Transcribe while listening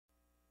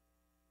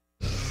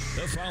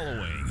The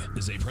following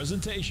is a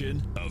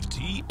presentation of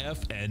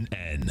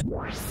TFNN.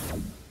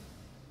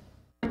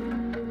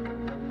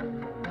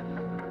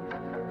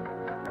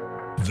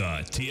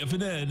 The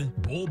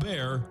TFNN Bull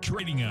Bear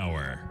Trading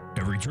Hour.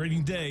 Every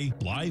trading day,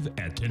 live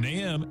at 10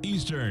 a.m.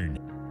 Eastern.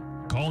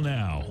 Call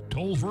now,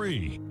 toll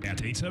free at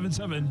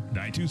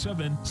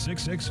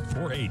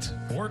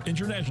 877-927-6648 or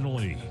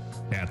internationally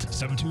at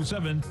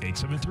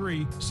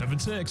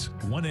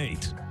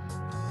 727-873-7618.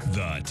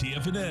 The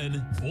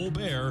TFNN Bull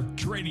Bear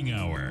Trading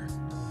Hour.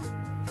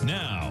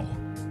 Now,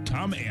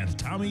 Tom and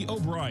Tommy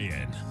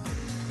O'Brien.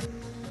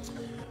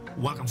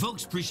 Welcome,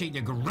 folks. Appreciate you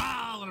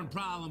growling and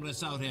prowling with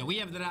us out here. We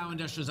have the Dow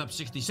Industrials up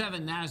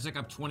 67, NASDAQ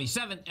up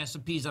 27,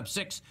 S&P's up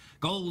 6,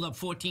 gold up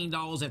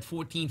 $14 at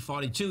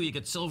 $14.42. You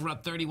get silver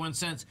up 31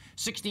 cents,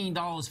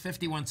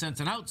 $16.51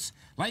 an ounce.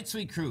 Light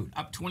sweet crude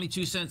up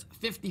 22 cents,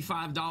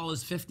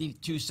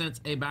 $55.52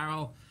 a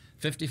barrel.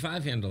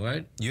 55 handle,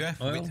 right? Yeah,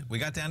 we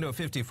got down to a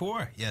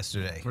 54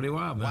 yesterday. Pretty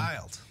wild, man.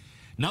 Wild.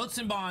 Notes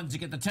and bonds. You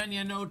get the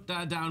 10-year note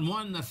down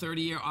 1, the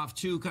 30-year off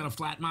 2, kind of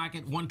flat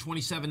market.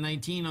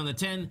 127.19 on the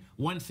 10,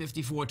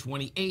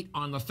 154.28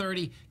 on the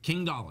 30.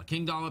 King dollar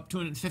up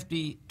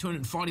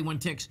 241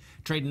 ticks,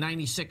 trading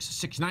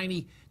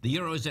 96.690. The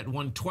euro is at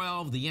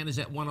 112. The yen is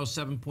at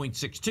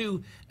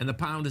 107.62, and the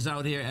pound is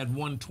out here at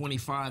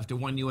 125 to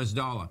 $1 US.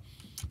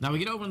 Now we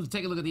get over and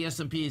take a look at the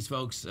S&Ps,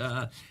 folks.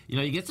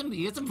 You get some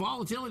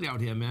volatility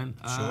out here, man.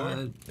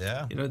 Sure.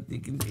 Yeah. You got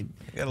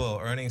a little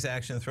earnings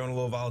action, throwing a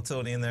little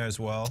volatility in there as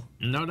well.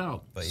 No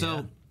doubt. But so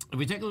yeah. If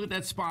we take a look at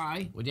that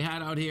SPY, what you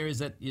had out here is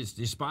that your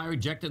SPY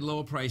rejected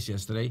lower price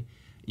yesterday.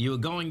 You were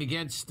going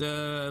against,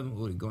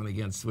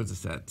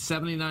 what's that?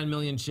 79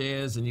 million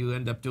shares, and you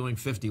end up doing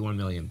 51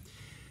 million.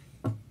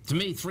 To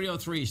me,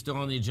 303 is still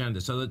on the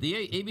agenda. So that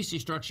the ABC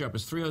structure up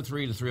is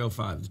 303 to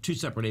 305, the two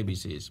separate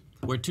ABCs.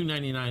 We're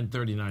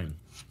 299.39.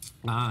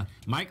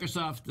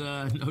 Microsoft,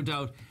 no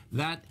doubt,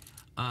 that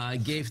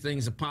gave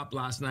things a pop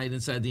last night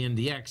inside the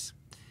NDX.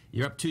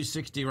 You're up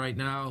 260 right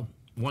now,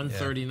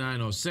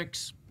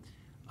 139.06.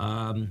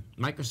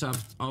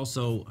 Microsoft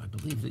also, I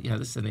believe that,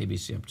 this is an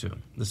ABC up too.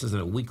 This is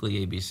a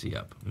weekly ABC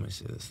up. Let me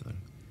see this thing.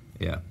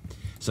 Yeah.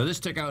 So this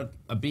took out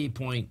a B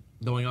point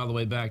going all the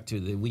way back to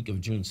the week of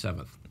June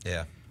 7th.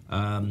 Yeah.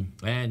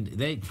 And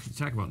they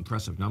talk about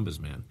impressive numbers,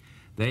 man.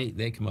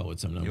 They come out with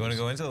some numbers. You want to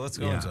go into it? Let's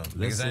go into them.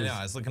 Because I know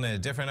I was looking at a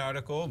different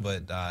article,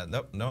 but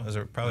nope, no, those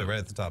are probably right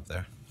at the top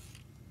there.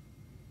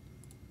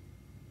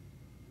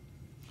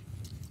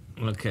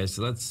 Okay,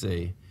 so let's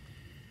see.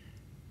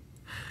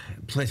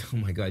 Oh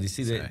my God! You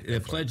see they're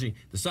pledging.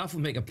 The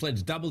software maker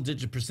pledged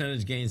double-digit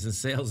percentage gains in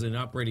sales and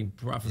operating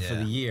profit for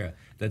the year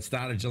that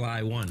started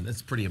July 1.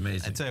 That's pretty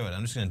amazing. I tell you what,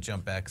 I'm just going to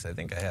jump back because I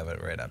think I have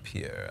it right up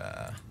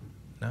here.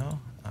 No,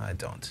 I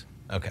don't.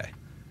 Okay.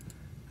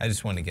 I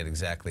just want to get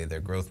exactly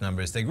their growth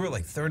numbers. They grew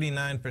like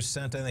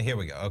 39%. I think. Here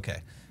we go.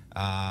 Okay.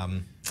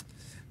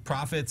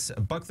 Profits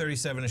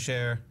 $1.37 a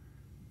share.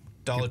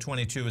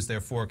 $1.22 is their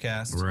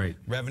forecast. Right.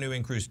 Revenue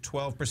increased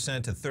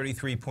 12% to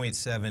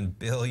 $33.7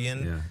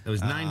 billion. Yeah, it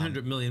was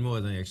 900 million more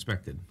than they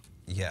expected.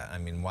 Yeah, I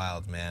mean,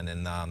 wild, man.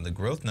 And the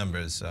growth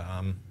numbers,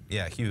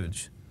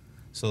 huge.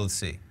 So let's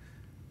see.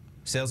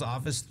 Sales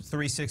Office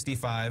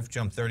 365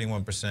 jumped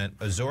 31%.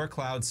 Azure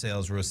Cloud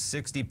sales rose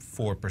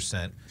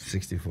 64%.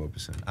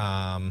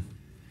 64%.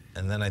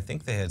 And then I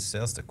think they had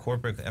sales to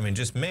corporate. I mean,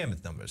 just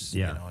mammoth numbers.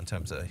 Yeah. You know, in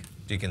terms of,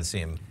 you can see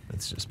them.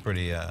 It's just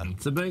pretty.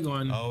 It's a big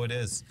one. Oh, it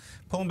is.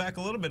 Pulling back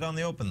a little bit on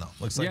the open though.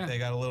 Looks like they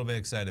got a little bit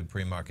excited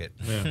pre-market.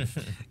 Yeah.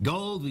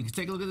 Gold. We can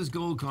take a look at this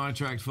gold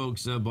contract,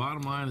 folks.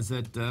 Bottom line is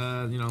that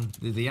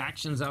the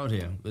action's out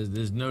here.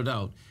 There's no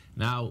doubt.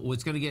 Now,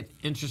 what's going to get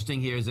interesting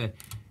here is that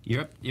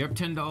you're up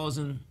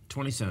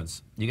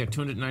 $10.20. You got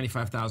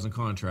 295,000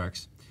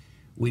 contracts.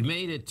 We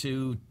made it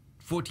to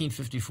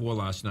 1454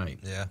 last night.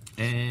 Yeah.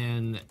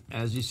 And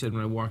as you said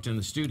when I walked in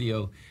the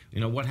studio,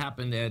 what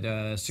happened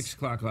at 6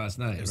 o'clock last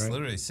night, It was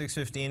literally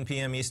 6:15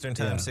 p.m. Eastern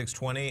time,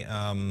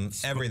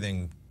 6:20.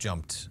 Everything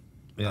jumped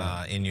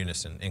in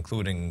unison,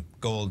 including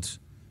gold,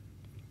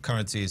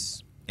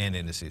 currencies, and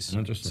indices.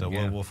 Interesting. So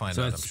we'll find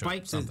out, I'm sure.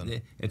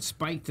 It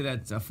spiked to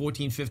that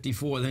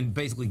 1454, then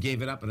basically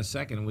gave it up in a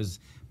second and was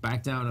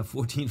back down at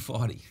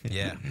 1440.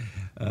 Yeah,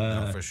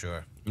 no, for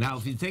sure. Now,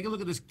 if you take a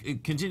look at this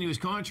continuous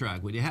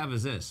contract, what you have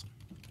is this.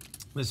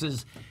 This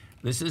is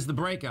the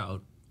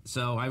breakout.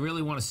 So I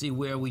really want to see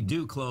where we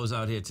do close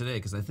out here today,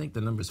 because I think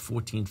the number is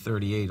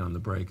 1438 on the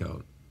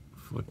breakout.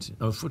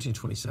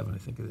 1427, I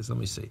think it is. Let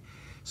me see.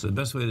 So the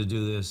best way to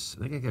do this,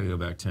 I think I got to go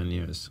back 10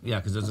 years. Yeah,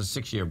 because there's a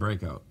 6-year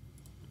breakout.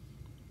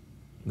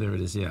 There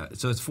it is, yeah.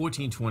 So it's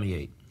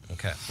 1428.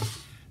 Okay.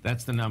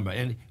 That's the number.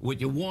 And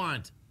what you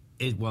want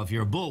is, well, if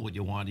you're a bull, what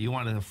you want it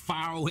as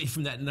far away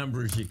from that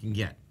number as you can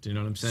get. Do you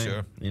know what I'm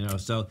saying? Sure.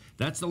 So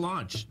that's the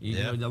launch.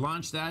 You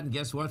launch that, and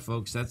guess what,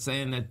 folks? That's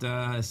saying that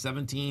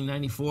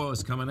 1794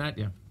 is coming at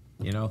you.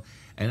 you know.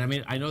 And I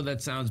mean, I know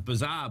that sounds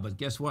bizarre, but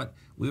guess what?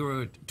 We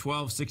were at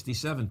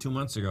 1267 2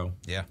 months ago.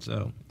 Yeah.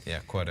 So yeah,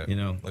 quite a. You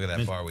know, look at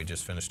that bar we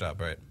just finished up,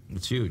 right?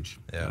 It's huge.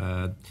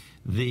 Yeah.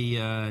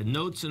 The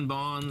notes and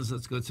bonds,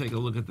 let's go take a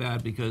look at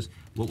that, because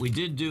what we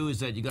did do is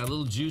that you got a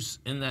little juice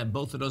in that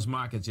both of those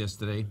markets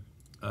yesterday.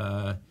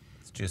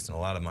 It's juiced in a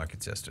lot of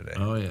markets yesterday.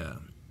 Oh, yeah.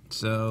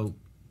 So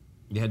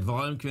you had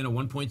volume come in at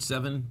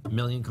 1.7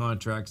 million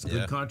contracts,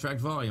 good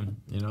contract volume,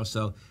 you know.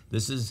 So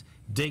this is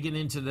digging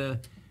into the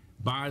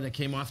bar that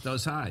came off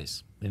those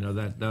highs. You know,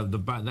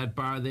 that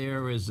bar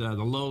there is, the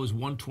low is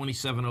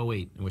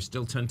 127.08, and we're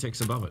still 10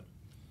 ticks above it.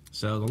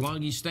 So the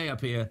longer you stay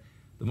up here,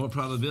 the more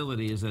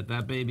probability is that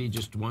that baby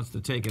just wants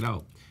to take it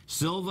out.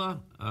 Silver,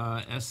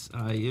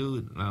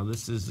 SIU, now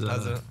this is...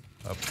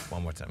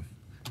 one more time.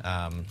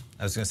 I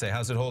was going to say,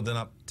 how's it holding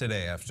up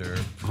today after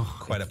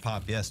quite a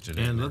pop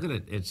yesterday? And look at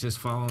it. It's just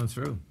following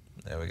through.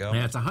 There we go.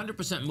 Yeah, it's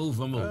 100% move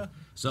or move.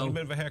 So a little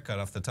bit of a haircut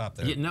off the top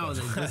there. Yeah, no,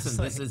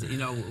 listen, this is, you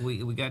know, we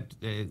got...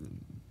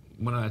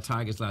 one of our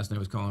targets last night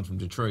was calling from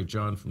Detroit,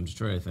 John from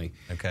Detroit, I think.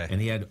 Okay.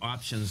 And he had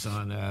options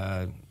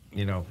on,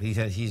 you know,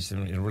 he's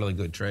in a really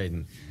good trade,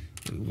 and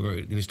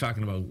he was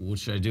talking about what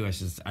should I do. I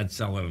said I'd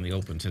sell it on the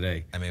open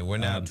today. I mean, we're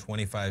now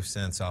 25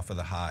 cents off of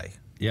the high.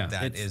 Yeah,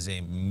 that is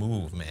a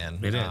move, man.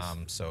 It is.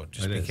 So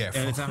just be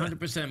careful. And it's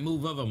 100%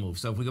 move of a move.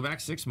 So if we go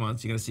back 6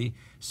 months, you're going to see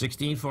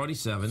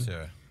 1647.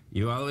 Sure.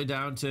 You're all the way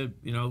down to,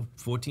 you know,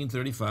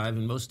 1435,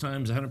 and most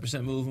times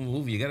 100% move and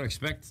move. You got to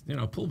expect, you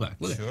know, a pullback.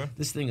 Look, Sure.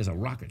 This thing is a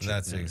rocket ship.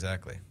 That's man.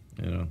 Exactly.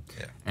 You know.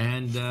 Yeah.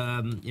 And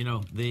you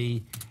know,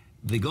 the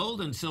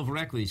gold and silver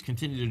equities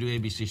continue to do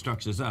ABC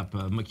structures up.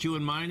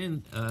 McEwen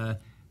Mining,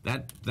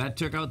 that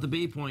took out the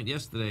B point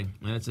yesterday,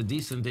 and it's a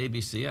decent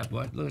ABC up.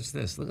 What? Look at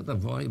this. Look at the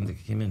volume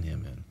that came in here,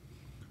 man.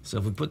 So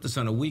if we put this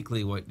on a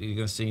weekly, what you're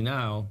going to see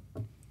now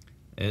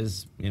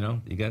is, you know,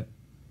 you got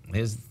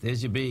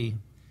here's your B.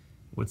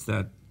 What's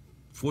that?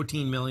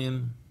 14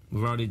 million.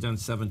 We've already done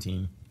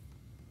 17.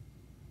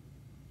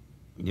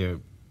 Your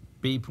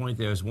B point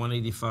there is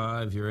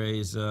 185. Your A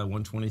is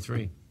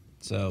 123.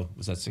 So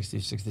was that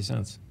 60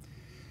 cents?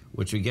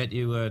 Which would get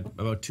you at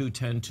about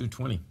 210,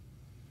 220.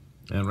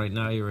 And right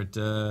now you're at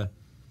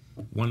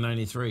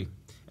 193.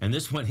 And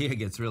this one here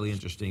gets really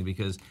interesting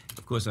because,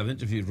 of course, I've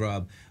interviewed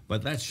Rob,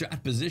 but that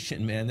shot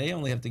position, man, they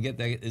only have to get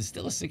that. It's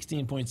still a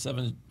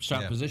 16.7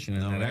 shot position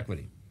in that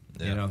equity.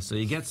 Yeah. You know, so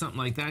you get something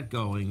like that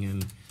going,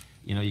 and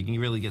you know you can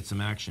really get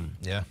some action.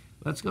 Yeah.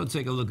 Let's go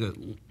take a look at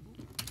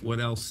what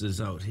else is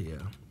out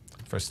here.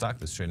 For a stock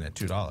that's trading at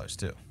 $2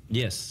 too.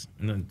 Yes.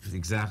 No,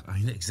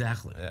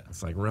 exactly. Yeah.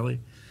 It's like, really?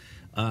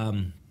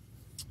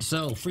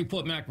 So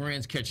Freeport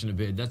McMoran's catching a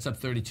bid. That's up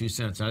 32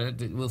 cents.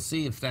 We'll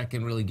see if that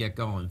can really get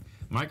going.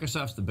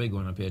 Microsoft's the big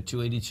one up here,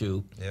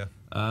 282.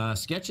 Yeah.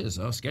 Sketches.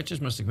 Oh,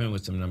 Sketches must have come in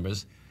with some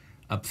numbers.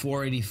 Up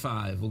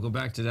 485. We'll go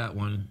back to that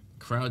one.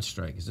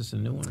 CrowdStrike. Is this a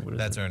new one? What is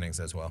That's that? earnings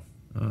as well.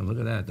 Oh, look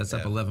at that. That's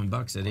up $11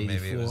 at 84.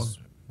 Maybe it was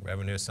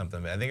revenue or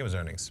something. I think it was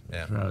earnings.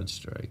 Yeah.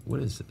 CrowdStrike.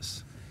 What is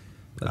this?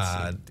 Let's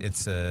see.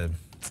 It's an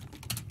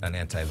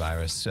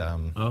antivirus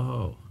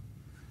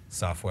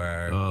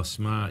software. Oh,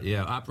 smart.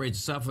 Yeah. Operates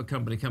a software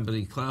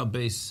company,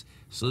 cloud-based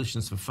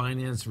solutions for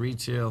finance,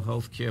 retail,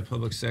 healthcare,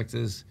 public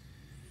sectors.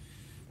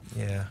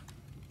 Yeah.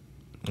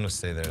 I'm going to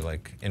say they're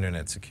like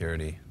internet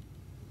security.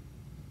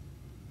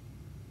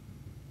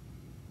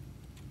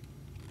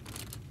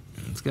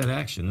 It's got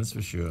action, that's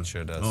for sure. It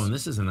sure does. Oh, and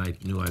this is a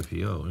new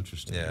IPO.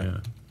 Interesting.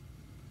 Yeah.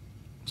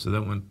 So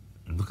that one,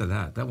 look at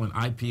that. That one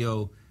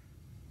IPO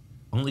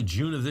only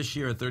June of this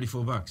year at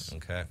 $34.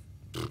 Okay.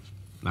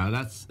 Now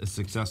that's a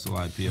successful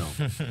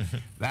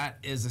IPO. That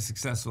is a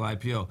successful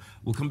IPO.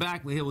 We'll come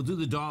back here. We'll do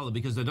the dollar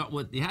because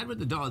what you had with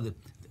the dollar.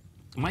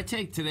 My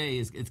take today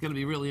is it's going to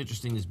be really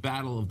interesting. This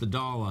battle of the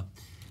dollar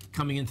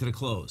coming into the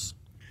close.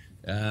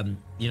 You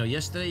know,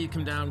 yesterday you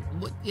come down.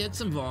 You had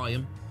some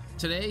volume.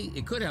 Today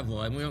it could have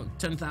volume. We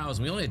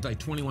 10,000. We only had like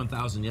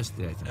 21,000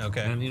 yesterday, I think.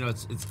 Okay. And you know,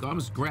 it's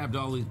almost grabbed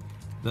all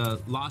the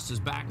losses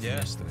back from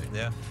yesterday.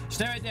 Yeah.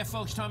 Stay right there,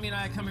 folks. Tommy and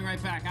I are coming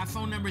right back. Our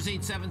phone number is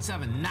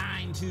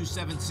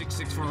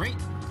 877-927-6648.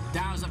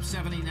 Dow's up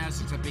 70,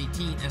 Nasdaq's up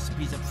 18,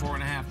 S&P's up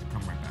 4.5. We'll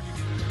come right back.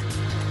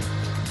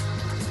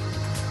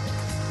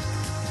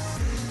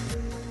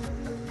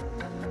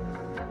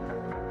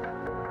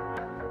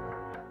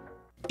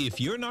 If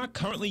you're not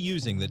currently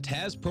using the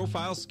TAS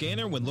Profile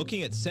Scanner when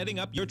looking at setting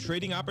up your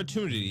trading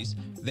opportunities,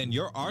 then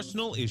your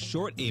arsenal is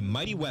short a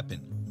mighty weapon.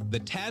 The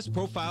TAS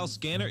Profile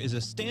Scanner is a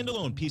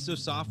standalone piece of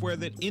software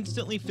that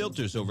instantly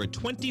filters over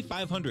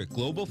 2,500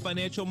 global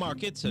financial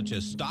markets such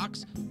as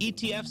stocks,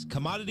 ETFs,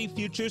 commodity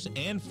futures,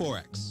 and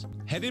Forex.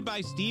 Headed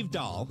by Steve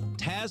Dahl,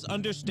 Taz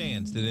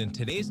understands that in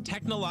today's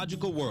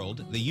technological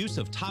world, the use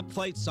of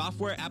top-flight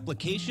software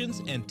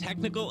applications and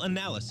technical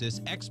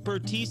analysis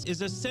expertise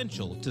is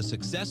essential to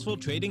successful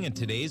trading in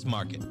today's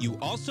market. You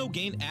also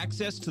gain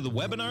access to the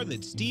webinar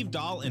that Steve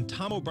Dahl and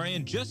Tom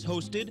O'Brien just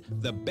hosted,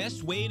 The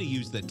Best Way to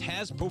Use the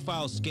Taz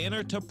Profile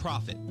Scanner to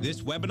Profit.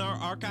 This webinar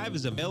archive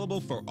is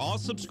available for all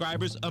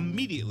subscribers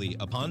immediately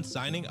upon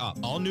signing up.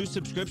 All new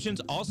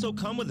subscriptions also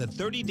come with a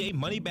 30-day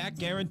money-back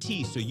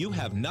guarantee, so you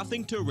have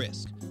nothing to risk.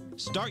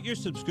 Start your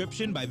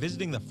subscription by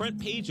visiting the front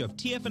page of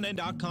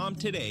TFNN.com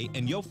today,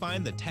 and you'll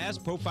find the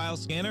Taz Profile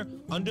Scanner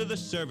under the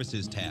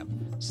Services tab.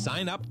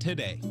 Sign up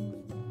today.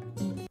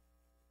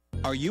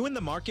 Are you in the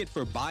market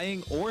for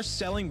buying or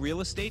selling real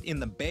estate in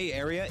the Bay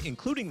Area,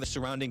 including the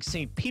surrounding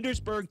St.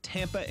 Petersburg,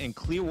 Tampa, and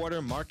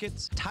Clearwater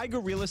markets? Tiger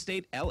Real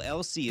Estate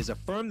LLC is a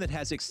firm that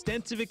has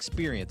extensive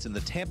experience in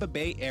the Tampa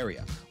Bay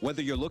area.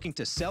 Whether you're looking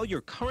to sell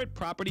your current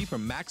property for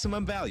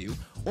maximum value,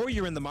 or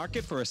you're in the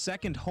market for a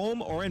second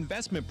home or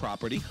investment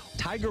property,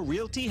 Tiger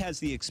Realty has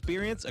the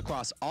experience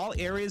across all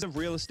areas of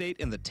real estate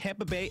in the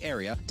Tampa Bay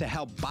area to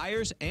help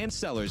buyers and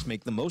sellers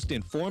make the most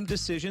informed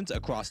decisions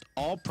across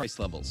all price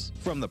levels.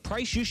 From the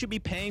price you should be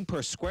paying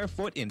per square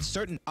foot in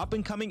certain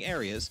up-and-coming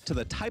areas to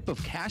the type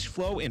of cash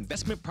flow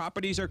investment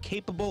properties are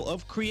capable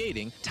of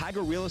creating,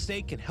 Tiger Real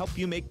Estate can help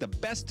you make the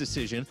best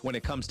decision when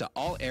it comes to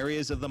all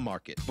areas of the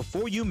market.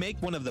 Before you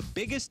make one of the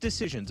biggest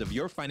decisions of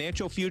your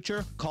financial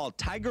future, call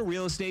Tiger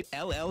Real Estate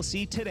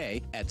LLC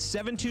today at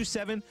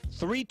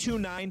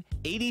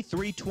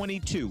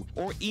 727-329-8322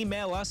 or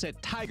email us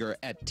at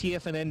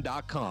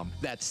tiger@tfnn.com.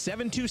 That's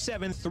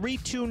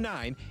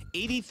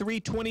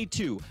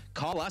 727-329-8322.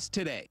 Call us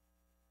today.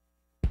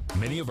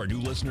 Many of our new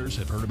listeners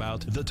have heard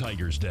about The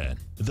Tiger's Den.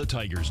 The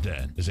Tiger's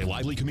Den is a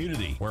lively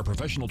community where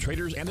professional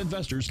traders and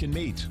investors can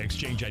meet,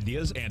 exchange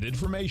ideas and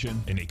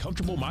information in a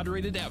comfortable,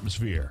 moderated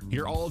atmosphere.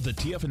 Hear all of the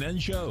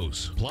TFNN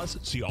shows, plus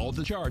see all of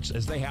the charts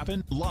as they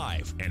happen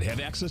live and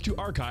have access to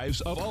archives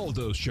of all of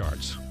those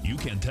charts. You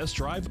can test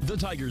drive The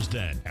Tiger's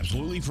Den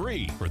absolutely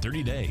free for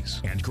 30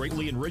 days and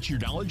greatly enrich your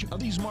knowledge of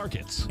these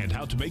markets and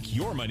how to make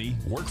your money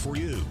work for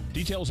you.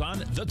 Details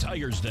on The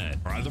Tiger's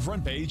Den are on the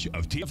front page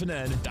of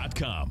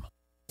TFNN.com.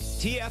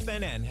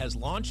 TFNN has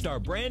launched our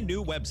brand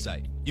new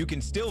website. You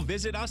can still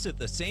visit us at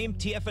the same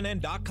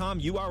TFNN.com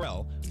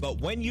URL,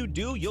 but when you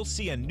do, you'll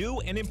see a new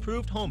and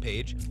improved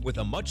homepage with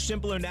a much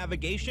simpler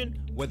navigation,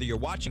 whether you're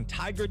watching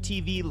Tiger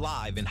TV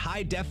live in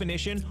high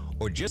definition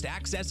or just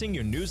accessing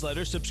your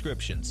newsletter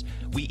subscriptions.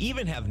 We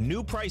even have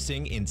new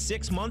pricing in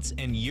 6 months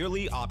and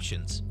yearly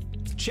options.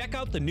 Check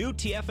out the new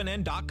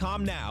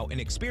TFNN.com now and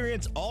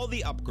experience all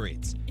the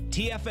upgrades.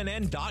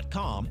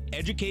 TFNN.com,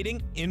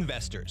 educating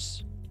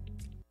investors.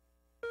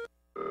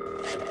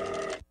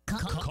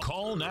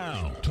 Call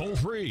now, toll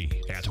free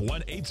at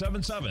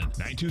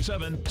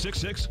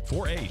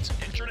 1-877-927-6648.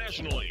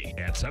 Internationally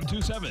at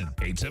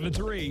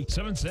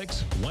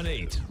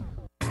 727-873-7618.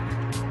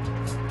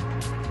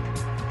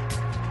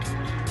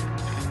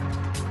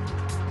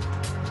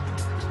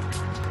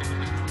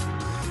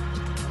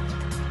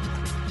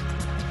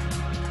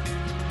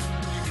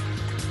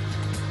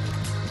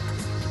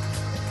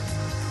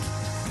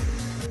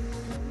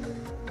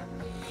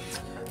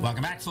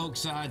 Welcome back,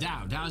 folks.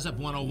 Dow's up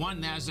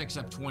 101, Nasdaq's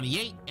up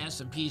 28,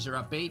 S&Ps are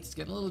up 8. It's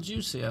getting a little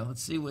juice here.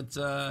 Let's see what's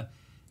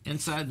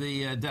inside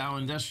the Dow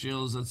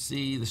Industrials. Let's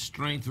see the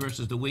strength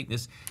versus the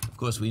weakness. Of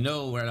course, we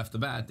know right off the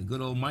bat the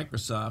good old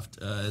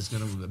Microsoft is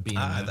going to be in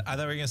I thought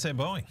we were going to say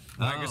Boeing.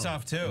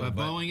 Microsoft, too. But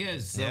Boeing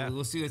is. So yeah.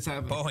 We'll see what's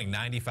happening. Boeing,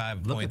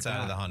 95 points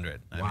out of the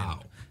 100. Wow.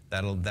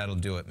 I mean, that'll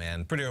do it,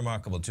 man. Pretty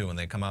remarkable, too, when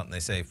they come out and they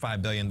say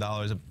 $5 billion,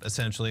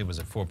 essentially, was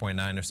it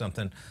 4.9 or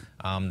something,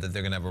 that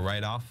they're going to have a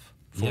write-off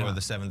for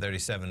the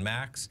 737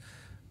 MAX.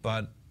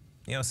 But,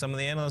 you know, some of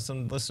the analysts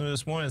I'm listening to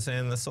this morning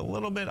saying that's a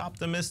little bit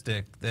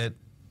optimistic that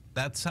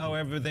that's how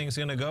everything's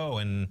going to go.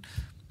 And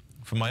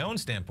from my own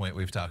standpoint,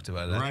 we've talked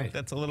about it. I think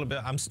that's a little bit,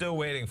 I'm still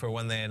waiting for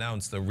when they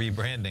announce the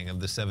rebranding of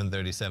the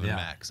 737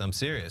 MAX. I'm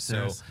serious.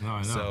 So, no,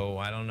 I know. So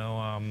I don't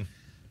know.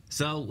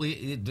 So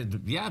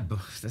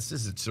this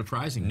is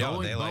surprising. No,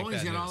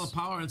 Boeing's got all the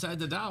power inside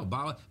the Dow.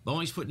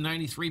 Boeing's put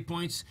 93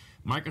 points,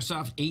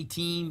 Microsoft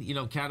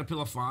 18,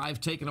 Caterpillar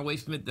 5, taken away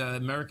from it,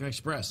 American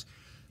Express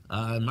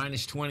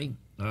minus 20,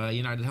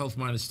 United Health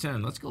minus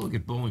 10. Let's go look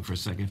at Boeing for a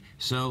second.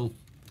 So,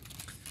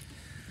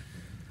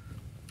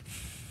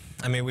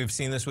 I mean, we've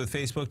seen this with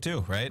Facebook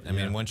too, right? I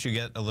mean, once you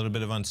get a little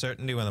bit of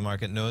uncertainty, when the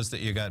market knows that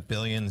you got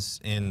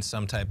billions in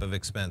some type of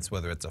expense,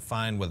 whether it's a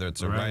fine, whether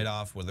it's a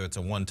write-off, whether it's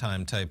a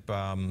one-time type,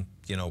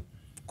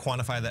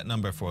 quantify that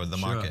number for the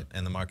market,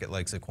 and the market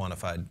likes it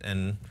quantified.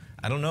 And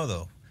I don't know,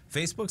 though.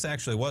 Facebook's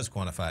actually was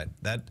quantified.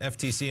 That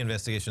FTC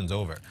investigation's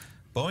over.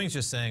 Boeing's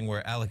just saying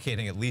we're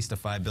allocating at least a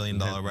 $5 billion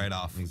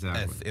write-off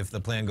if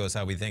the plan goes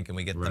how we think and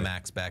we get the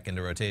MAX back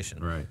into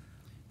rotation. Right.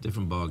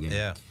 Different ballgame.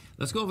 Yeah.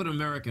 Let's go over to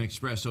American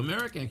Express. So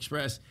American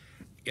Express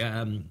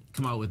come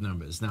out with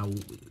numbers. Now,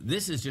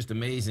 this is just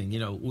amazing.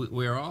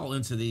 We're all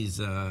into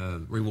these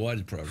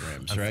rewarded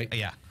programs, right?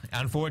 Yeah.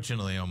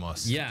 Unfortunately,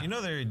 almost. Yeah. You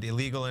know they're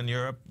illegal in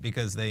Europe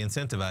because they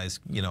incentivize,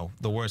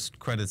 the worst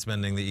credit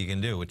spending that you can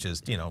do, which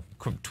is,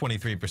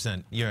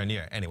 23% year on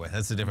year. Anyway,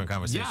 that's a different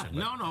conversation.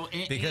 Yeah, no.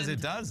 Because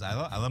it does. I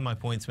love my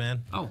points,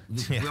 man. Oh,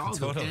 yeah, we all do.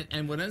 totally.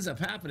 And what ends up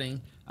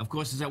happening, of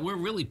course, is that we're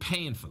really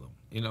paying for them.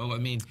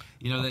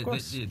 Of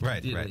course.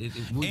 Right.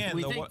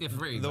 We think they're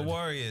free. The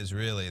worry is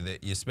really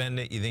that you spend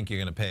it, you think you're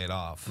going to pay it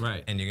off.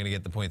 Right. And you're going to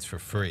get the points for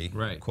free.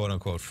 Right. Quote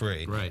unquote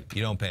free. Right.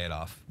 You don't pay it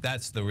off.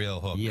 That's the real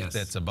hook. Yes.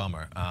 That's a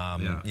bummer.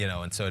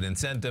 And so it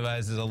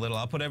incentivizes a little.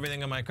 I'll put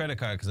everything on my credit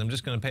card because I'm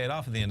just going to pay it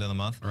off at the end of the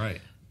month.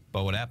 Right.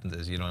 But what happens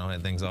is,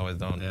 things always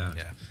don't. Yeah.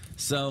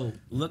 So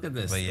look at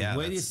this. But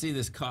Where do you see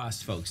this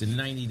cost, folks? In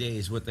 90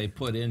 days, what they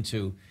put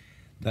into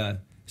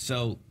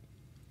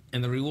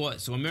and the reward.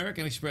 So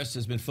American Express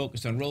has been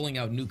focused on rolling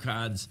out new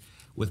cards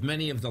with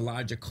many of the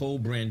larger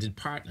co-branded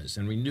partners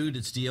and renewed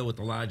its deal with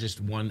the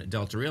largest one,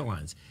 Delta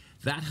Airlines.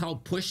 That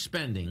helped push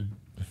spending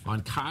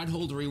on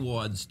cardholder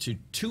rewards to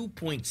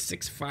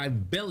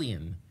 $2.65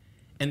 billion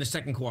in the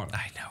second quarter.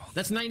 I know.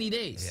 That's 90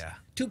 days. Yeah.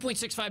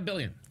 $2.65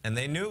 billion. And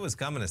they knew it was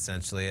coming,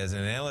 essentially. As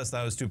an analyst,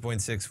 that was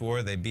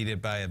 2.64. They beat it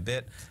by a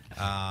bit.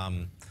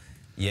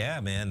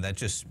 Yeah, man, that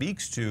just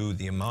speaks to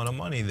the amount of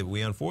money that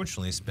we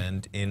unfortunately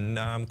spend in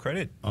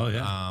credit. Oh,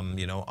 yeah.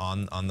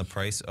 On the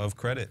price of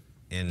credit.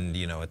 And,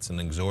 it's an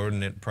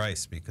exorbitant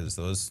price because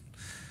those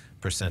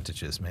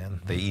percentages,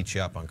 man, they eat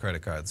you up on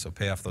credit cards. So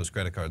pay off those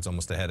credit cards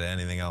almost ahead of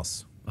anything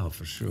else. Oh,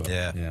 for sure.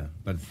 Yeah.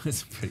 But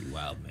it's pretty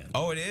wild, man.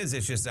 Oh, it is.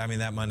 It's just,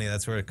 that money,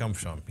 that's where it comes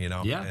from,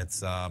 Yeah.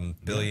 It's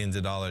billions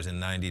of dollars in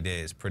 90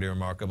 days. Pretty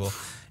remarkable.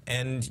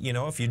 And,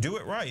 if you do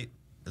it right,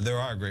 there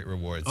are great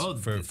rewards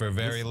for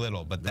very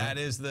little, but that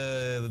is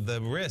the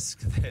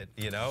risk that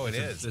it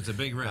is. It's a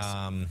big risk.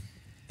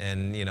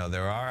 And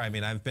there are. I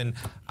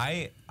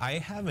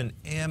have an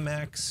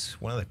Amex,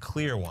 one of the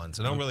clear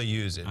ones. I don't really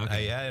use it.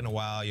 Okay. I had it in a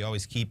while. You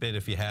always keep it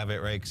if you have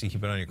it, right? Because you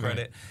keep it on your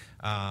credit.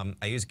 Right.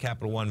 I use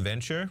Capital One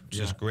Venture, which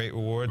is great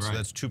rewards. Right. So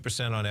that's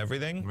 2% on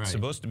everything. Right. It's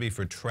supposed to be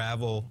for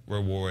travel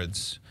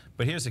rewards,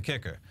 but here's the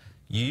kicker: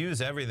 you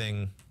use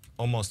everything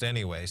almost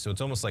anyway, so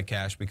it's almost like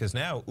cash because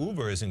now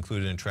Uber is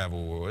included in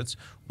travel rewards.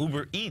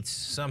 Uber Eats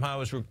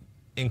somehow is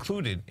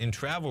included in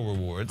travel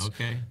rewards.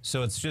 Okay.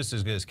 So it's just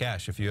as good as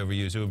cash if you ever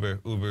use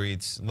Uber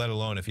Eats, let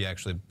alone if you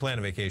actually plan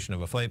a vacation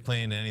of a flight,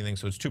 plane, anything.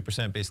 So it's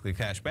 2% basically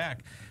cash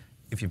back.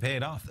 If you pay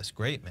it off, that's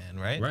great, man,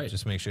 right? Right.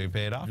 Just make sure you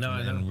pay it off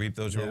and reap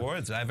those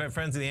rewards. I've had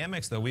friends in the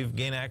Amex, though. We've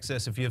gained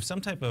access. If you have some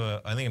type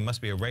of, I think it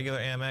must be a regular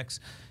Amex,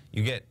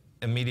 you get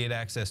immediate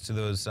access to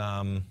those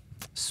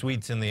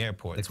suites in the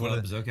airport. The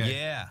clubs, okay.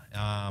 Yeah.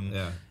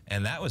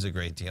 And that was a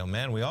great deal,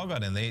 man. We all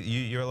got in.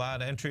 You're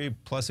allowed entry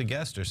plus a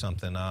guest or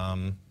something.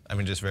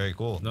 Just very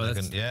cool. No,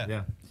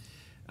 yeah.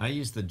 I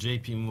used the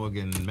J.P.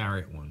 Morgan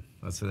Marriott one.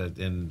 That's what,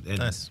 and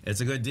nice.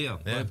 It's a good deal.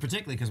 Yeah. But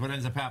particularly because what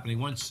ends up happening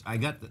once I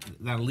got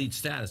that elite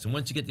status, and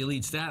once you get the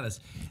elite status,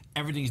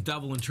 everything's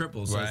double and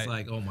triple. So it's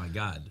like, oh my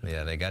God.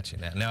 Yeah, they got you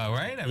now. No,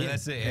 right?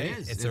 That's it. It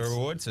is. It's a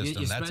reward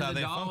system. That's how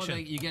they $1,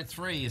 function. You get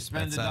 3. You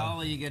spend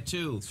 $1, you get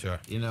 2. Sure.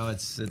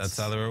 It's that's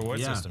how the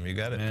reward system. You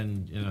got it.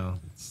 And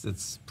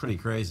it's pretty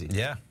crazy.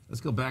 Yeah. Let's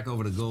go back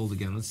over to gold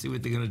again. Let's see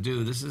what they're going to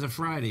do. This is a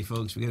Friday,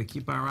 folks. We got to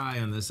keep our eye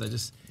on this. I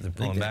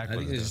think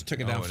they just took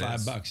it down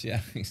 $5.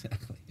 Yeah,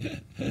 exactly.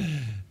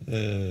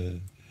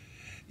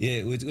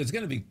 It's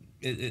going to be.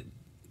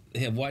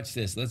 Here, watch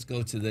this. Let's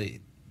go to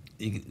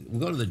we'll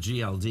go to the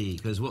GLD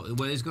because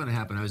what is going to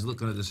happen? I was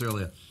looking at this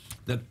earlier.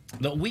 The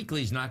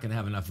weekly is not going to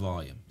have enough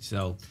volume.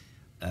 So,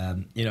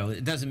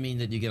 it doesn't mean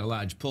that you get a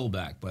large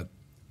pullback, but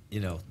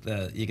you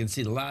can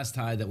see the last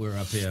high that we were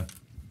up here.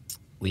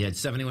 We had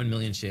 71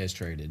 million shares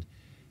traded,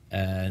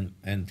 and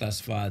thus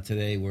far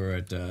today we're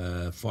at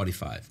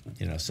 45.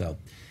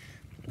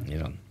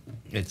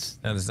 It's.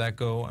 Now does that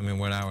go?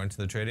 We're now into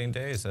the trading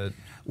day. Is that?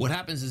 What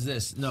happens is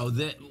this. No,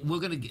 we're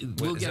gonna.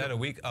 We'll is that a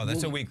week? Oh,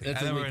 that's a weekly.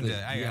 That's a weekly.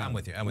 I'm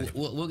with you. I'm with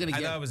you. We're gonna get.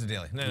 I thought it was a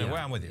daily. No,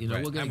 I'm with you.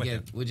 We're gonna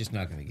get. We're just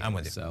not gonna get. I'm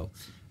with you. So,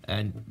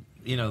 and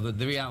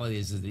the reality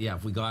is that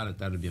if we got it,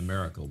 that would be a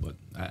miracle. But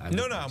I'm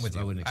with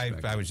you. I wouldn't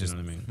expect. I was just.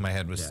 My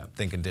head was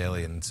thinking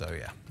daily, and so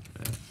yeah.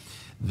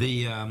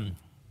 The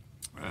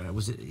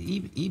was it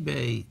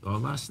eBay or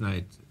last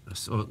night?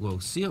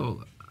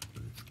 CO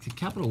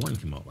Capital One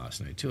came out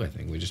last night too. I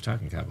think we were just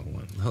talking Capital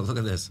One. Oh, look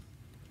at this.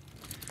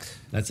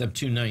 That's up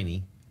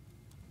 290.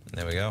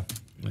 There we go.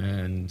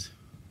 And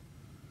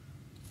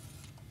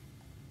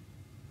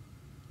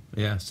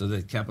yeah, so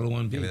the Capital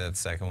One. Maybe that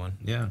second one.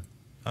 Yeah.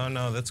 Oh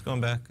no, that's going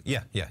back.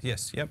 Yeah.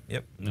 Yes. Yep.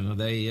 They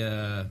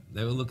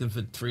were looking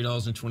for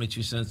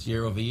 $3.22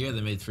 year over year.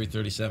 They made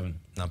 $3.37.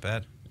 Not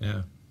bad.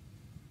 Yeah.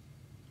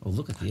 Oh,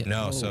 look at the.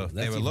 No, so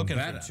they were looking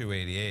better. for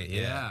 288.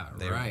 Yeah,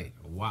 right.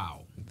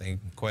 Wow. They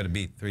quite a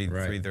beat,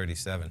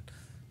 337.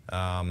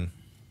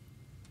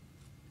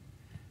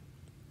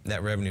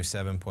 Net revenue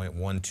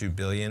 7.12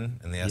 billion,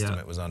 and the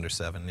estimate was under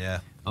 7. Yeah.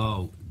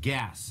 Oh,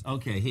 gas.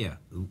 Okay, here.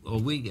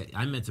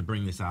 I meant to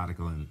bring this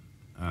article in.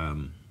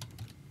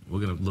 We're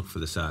gonna look for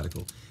this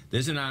article.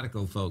 There's an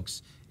article,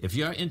 folks. If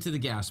you're into the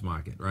gas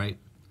market, right?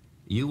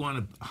 You want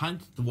to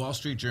hunt the Wall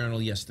Street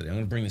Journal yesterday. I'm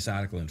going to bring this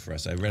article in for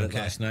us. I read it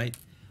last night.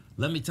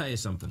 Let me tell you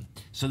something.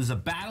 So there's a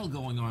battle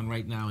going on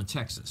right now in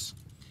Texas.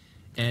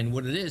 And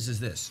what it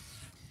is this.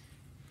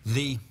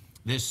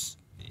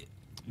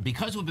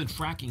 Because we've been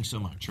fracking so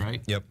much,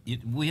 right? Yep.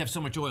 We have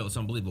so much oil, it's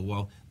unbelievable.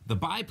 Well, the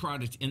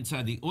byproduct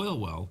inside the oil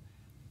well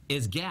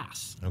is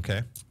gas.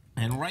 Okay.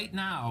 And right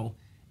now,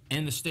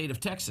 in the state of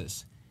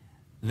Texas,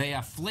 they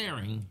are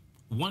flaring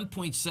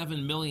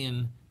 $1.7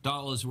 million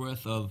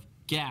worth of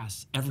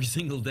gas every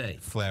single day.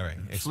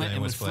 Flaring.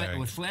 Explain what's flaring.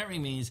 What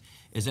flaring means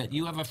is that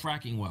you have a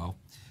fracking well.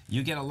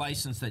 You get a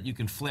license that you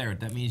can flare it.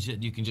 That means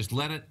that you can just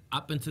let it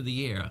up into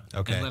the air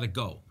and let it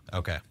go.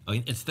 Okay.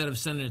 Instead of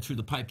sending it through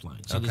the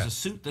pipeline. So there's a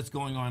suit that's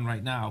going on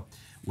right now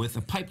with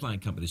a pipeline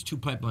company. There's 2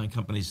 pipeline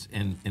companies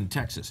in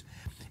Texas.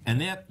 And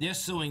they're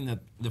suing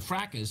the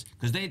frackers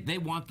because they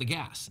want the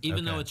gas,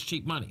 even though it's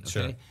cheap money. Okay.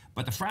 Sure.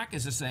 But the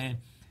frackers are saying,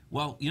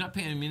 well, you're not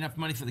paying me enough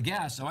money for the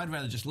gas, so I'd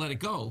rather just let it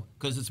go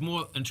because it's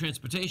more in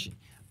transportation.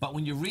 But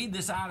when you read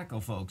this article,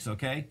 folks,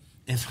 okay,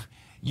 if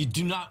you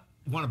do not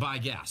want to buy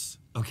gas,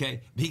 okay,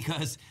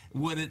 because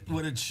what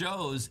it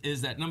shows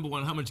is that, number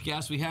one, how much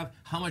gas we have,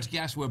 how much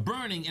gas we're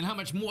burning, and how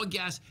much more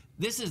gas.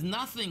 This is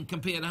nothing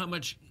compared to how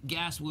much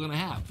gas we're going to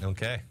have.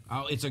 Okay.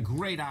 Oh, it's a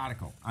great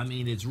article. I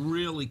mean, it's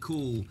really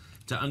cool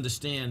to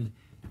understand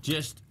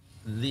just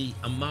the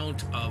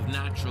amount of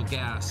natural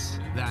gas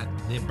that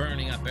they're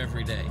burning up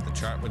every day. The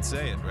chart would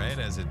say it, right,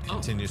 as it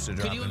continues to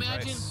drop Can you in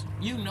imagine? price.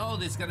 You know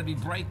there's going to be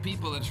bright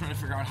people that are trying to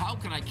figure out, how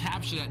can I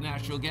capture that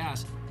natural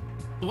gas?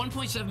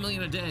 1.7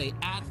 million a day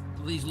at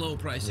these low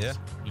prices. Yeah.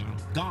 You know,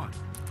 gone.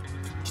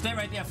 Stay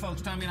right there,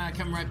 folks. Tommy and I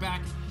come right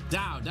back.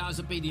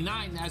 Dow's up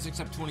 89, Nasdaq's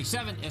up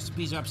 27,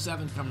 S&P's up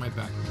 7. Come right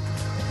back.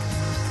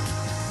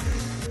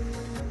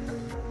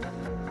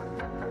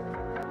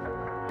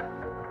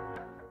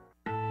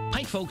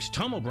 Hi folks,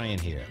 Tom O'Brien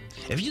here.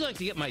 If you'd like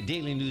to get my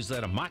daily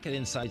newsletter, Market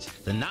Insights,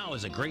 then now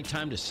is a great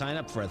time to sign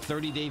up for a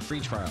 30-day free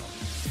trial.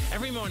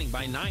 Every morning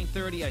by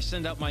 9:30, I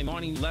send out my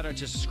morning letter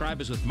to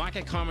subscribers with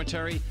market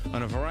commentary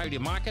on a variety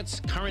of markets,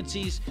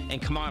 currencies,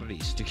 and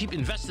commodities to keep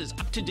investors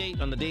up to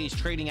date on the day's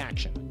trading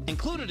action.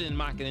 Included in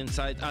Market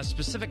Insights are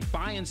specific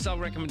buy and sell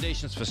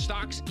recommendations for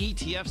stocks,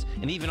 ETFs,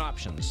 and even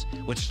options,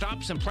 with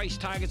stops and price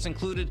targets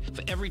included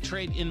for every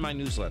trade in my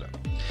newsletter.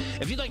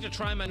 If you'd like to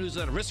try my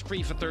newsletter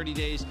risk-free for 30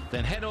 days,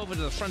 then head over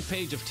to the front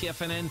page of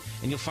TFNN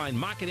and you'll find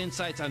Market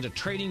Insights under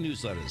Trading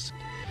Newsletters.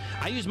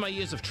 I use my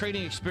years of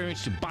trading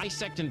experience to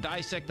bisect and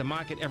dissect the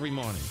market every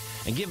morning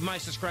and give my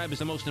subscribers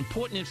the most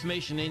important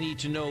information they need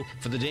to know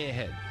for the day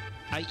ahead.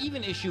 I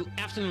even issue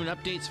afternoon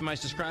updates for my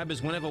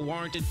subscribers whenever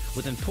warranted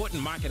with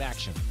important market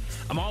action.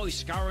 I'm always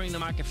scouring the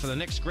market for the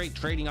next great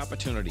trading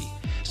opportunity.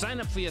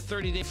 Sign up for your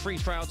 30-day free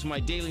trial to my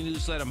daily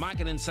newsletter,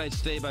 Market Insights,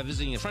 today by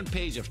visiting the front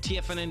page of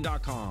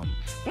TFNN.com.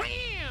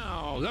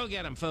 Wow! Go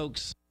get them,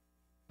 folks.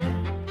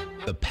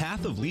 The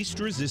Path of Least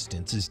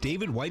Resistance is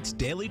David White's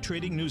daily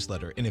trading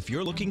newsletter, and if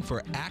you're looking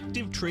for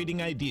active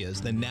trading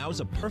ideas, then now's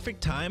a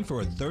perfect time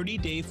for a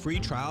 30-day free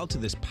trial to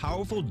this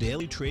powerful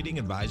daily trading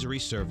advisory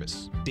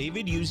service.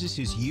 David uses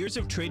his years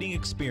of trading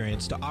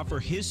experience to offer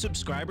his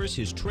subscribers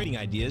his trading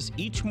ideas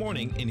each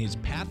morning in his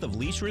Path of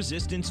Least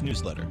Resistance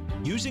newsletter.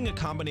 Using a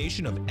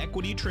combination of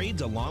equity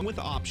trades along with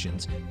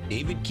options,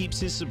 David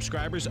keeps his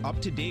subscribers up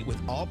to date with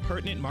all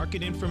pertinent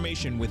market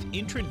information with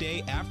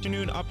intraday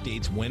afternoon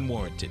updates when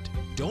warranted.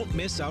 Don't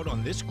miss out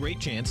on this great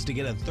chance to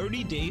get a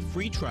 30-day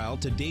free trial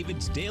to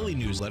David's daily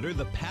newsletter,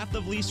 The Path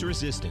of Least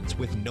Resistance,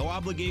 with no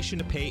obligation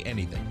to pay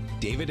anything.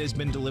 David has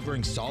been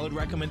delivering solid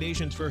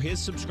recommendations for his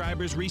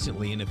subscribers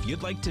recently, and if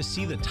you'd like to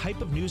see the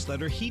type of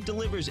newsletter he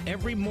delivers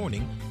every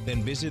morning,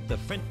 then visit the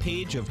front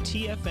page of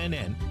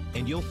TFNN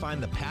and you'll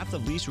find The Path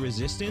of Least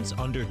Resistance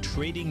under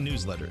Trading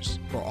Newsletters.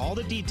 For all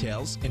the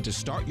details and to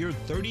start your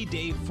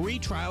 30-day free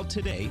trial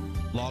today,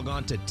 log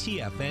on to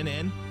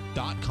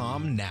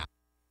TFNN.com now.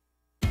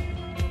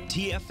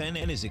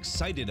 TFNN is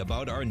excited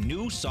about our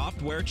new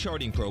software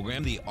charting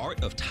program, The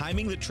Art of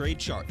Timing the Trade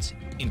Charts.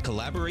 In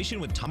collaboration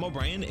with Tom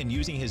O'Brien and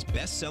using his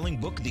best-selling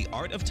book, The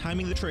Art of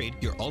Timing the Trade,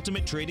 Your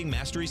Ultimate Trading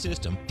Mastery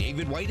System,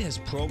 David White has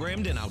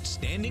programmed an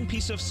outstanding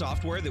piece of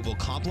software that will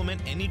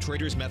complement any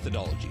trader's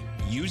methodology.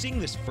 Using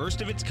this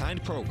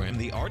first-of-its-kind program,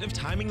 The Art of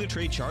Timing the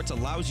Trade Charts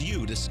allows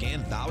you to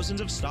scan thousands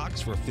of stocks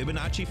for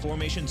Fibonacci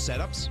formation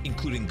setups,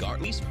 including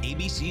Gartleys,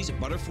 ABCs,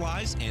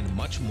 butterflies, and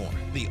much more.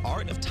 The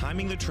Art of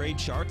Timing the Trade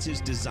Charts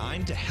is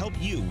designed to help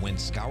you when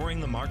scouring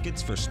the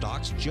markets for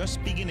stocks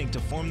just beginning to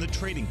form the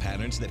trading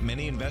patterns that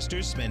many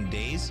investors spend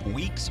days,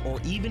 weeks,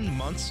 or even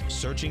months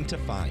searching to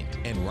find.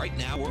 And right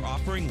now, we're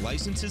offering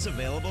licenses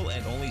available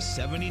at only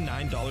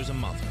 $79 a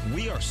month.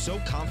 We are so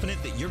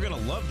confident that you're going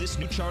to love this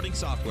new charting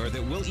software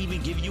that will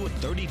even give you a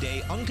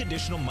 30-day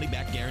unconditional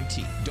money-back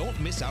guarantee. Don't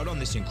miss out on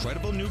this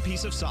incredible new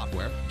piece of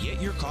software.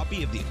 Get your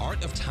copy of The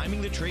Art of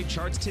Timing the Trade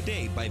Charts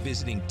today by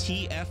visiting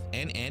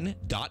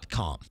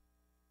TFNN.com.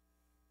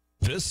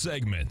 This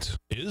segment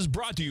is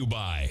brought to you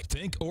by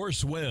Think or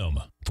Swim.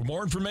 For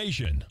more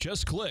information,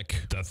 just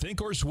click the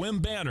Think or Swim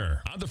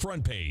banner on the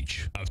front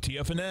page of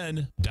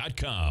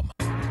TFNN.com.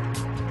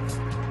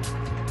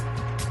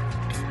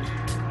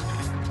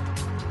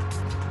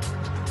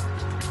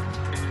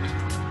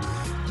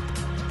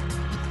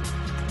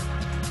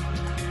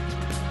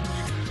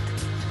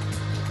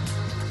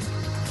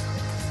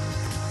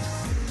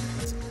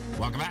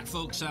 Welcome back,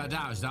 folks.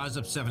 Dow's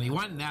up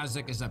 71.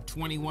 Nasdaq is up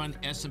 21.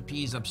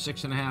 S&P is up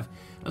 6.5.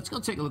 Let's go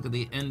take a look at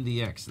the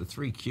NDX, the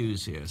 3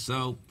 Qs here.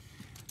 So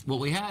what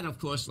we had, of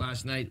course,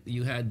 last night,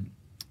 you had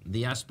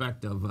the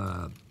aspect of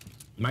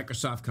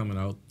Microsoft coming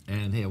out.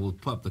 And here, we'll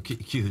put up the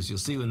Qs. You'll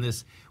see when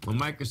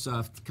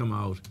Microsoft come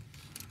out,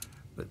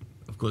 but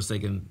of course, they're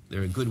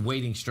a good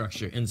weighting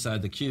structure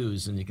inside the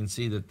Qs, and you can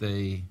see that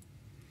they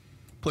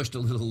pushed a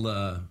little,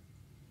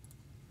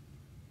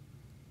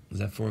 is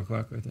that 4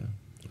 o'clock right there?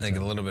 I think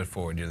a little bit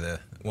forward. You're the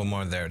one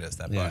more. There it is.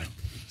 That bar.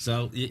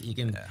 So you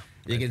can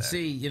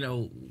see. You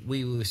know,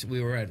 we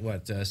were at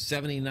what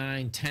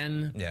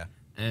 79.10. Yeah.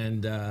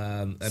 And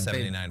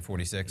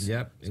 79.46.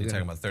 Yep. So you're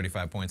talking about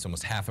 35 points,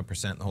 almost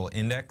 0.5% the whole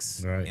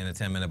index in a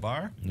 10-minute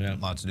bar. Yeah.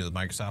 Lots to do with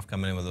Microsoft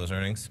coming in with those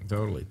earnings.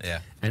 Totally.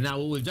 Yeah. And now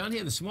what we've done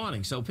here this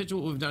morning. So picture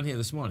what we've done here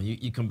this morning.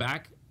 You come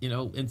back, you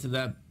know, into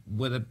that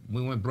where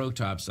we went broke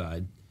top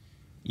side.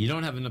 You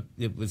don't have enough.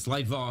 It's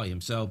light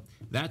volume. So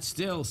that's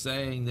still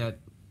saying that,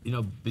 you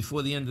know,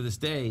 before the end of this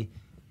day,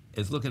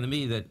 it's looking to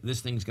me that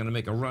this thing's going to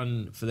make a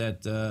run for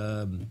that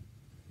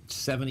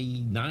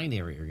 79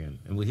 area again,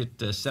 and we hit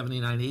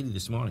 79.80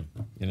 this morning.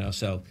 You know,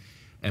 so,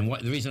 and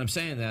the reason I'm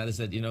saying that is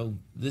that, you know,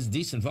 there's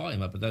decent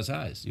volume up at those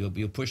highs.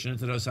 You're pushing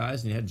into those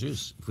highs, and you had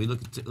juice. If we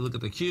look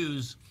at the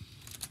Qs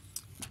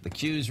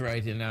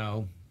right here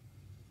now,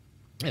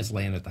 it's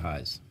laying at the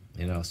highs.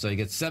 You know, so you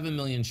get 7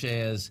 million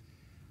shares.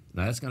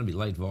 Now that's going to be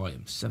light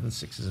volume.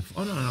 7.6 is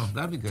no,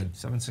 that'd be good.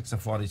 7.6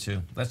 of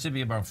 42. That should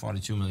be about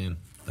 42 million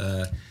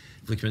if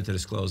we come into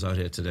this close out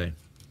here today.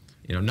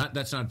 You know,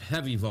 that's not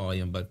heavy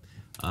volume, but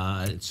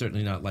it's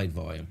certainly not light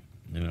volume.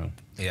 You know.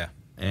 Yeah.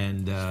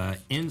 And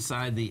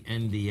inside the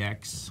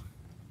NDX,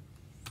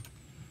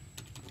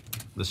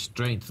 the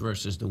strength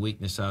versus the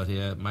weakness out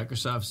here.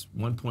 Microsoft's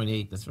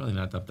 1.8. That's really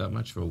not up that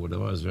much for what it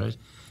was, right?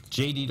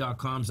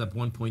 JD.com's up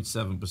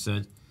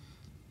 1.7%.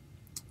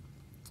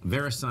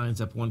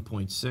 VeriSign's up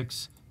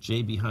 1.6,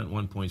 JB Hunt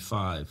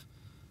 1.5,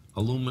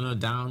 Illumina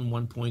down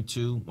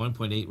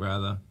 1.8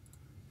 rather,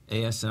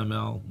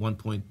 ASML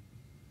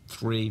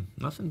 1.3.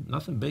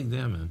 Nothing big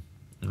there, man.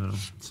 You know,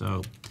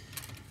 so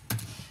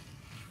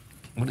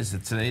what is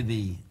it today?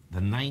 The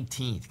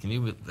 19th. Can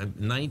you the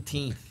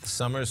 19th?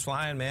 Summer's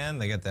flying, man.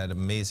 They got that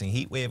amazing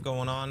heat wave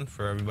going on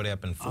for everybody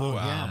up in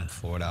Florida.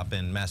 Florida, up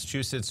in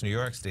Massachusetts, New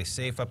York. Stay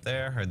safe up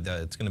there. Heard that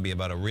it's going to be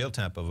about a real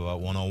temp of about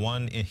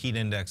 101. Heat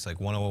index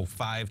like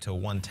 105 to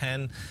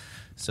 110.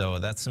 So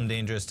that's some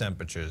dangerous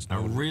temperatures. A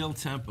real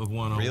temp of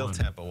 101. Real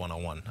temp of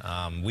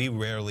 101. We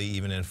rarely,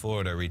 even in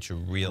Florida, reach a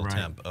real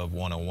temp of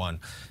 101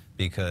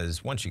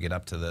 because once you get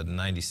up to the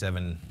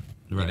 97.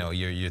 You know,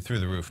 you're through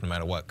the roof no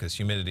matter what, because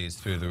humidity is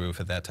through the roof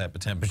at that type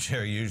of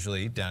temperature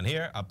usually. Down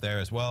here, up there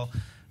as well.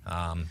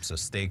 So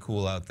stay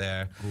cool out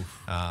there.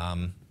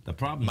 The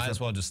problem might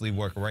as well just leave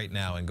work right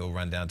now and go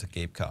run down to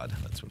Cape Cod.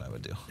 That's what I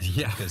would do.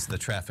 Yeah. Because the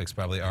traffic's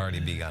probably already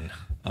begun.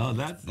 Oh,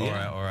 that's or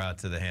out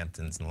to the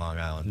Hamptons and Long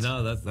Island.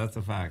 No, that's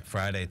a fact.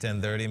 Friday,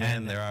 10:30, man,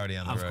 and they're already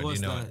on the road.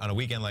 You know, on a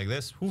weekend like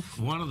this. Oof.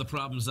 One of the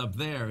problems up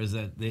there is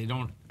that they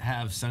don't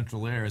have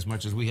central air as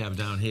much as we have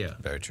down here.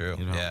 Very true.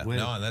 You know, yeah.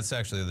 No, and that's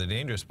actually the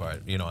dangerous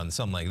part. You know, on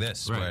something like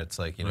this, where it's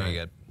like, you know, you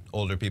get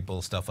older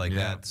people, stuff like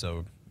that.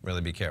 So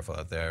really be careful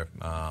out there.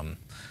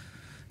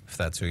 If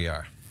that's who you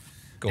are,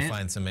 go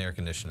find some air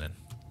conditioning.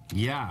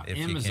 Yeah, if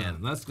Amazon. You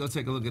can. Let's go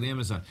take a look at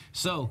Amazon.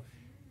 So,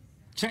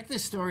 check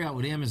this story out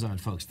with Amazon,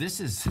 folks. This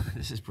is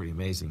pretty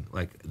amazing.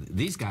 Like,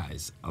 these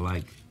guys are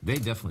like, they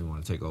definitely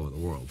want to take over the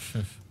world.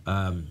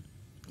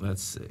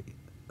 Let's see.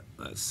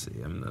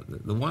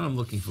 The one I'm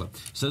looking for.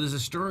 So there's a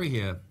story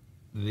here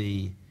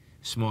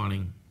this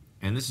morning,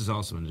 and this is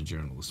also in the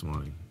Journal this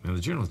morning. Now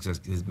the Journal has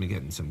been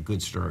getting some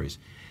good stories,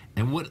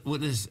 and what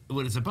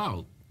it's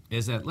about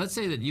is that, let's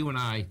say that you and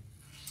I,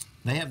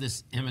 they have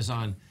this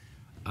Amazon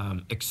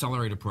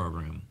accelerator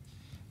program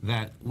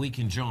that we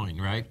can join,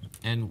 right?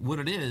 And what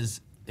it is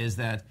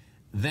that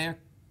they're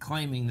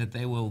claiming that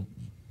they will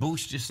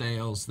boost your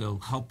sales, they'll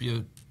help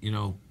you, you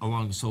know,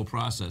 along this whole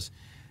process.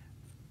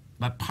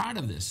 But part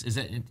of this is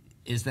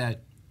that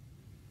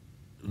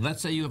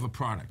let's say you have a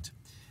product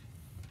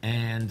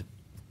and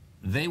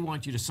they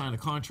want you to sign a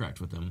contract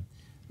with them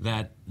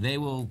that they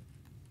will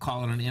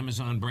call it an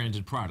Amazon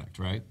branded product,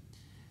 right?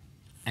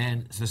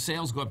 And the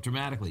sales go up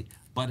dramatically.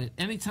 But at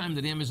any time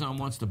that Amazon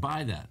wants to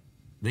buy that,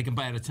 they can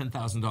buy it at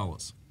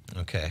 $10,000.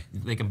 Okay.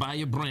 They can buy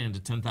your brand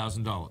at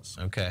 $10,000.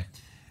 Okay.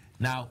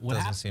 Now, what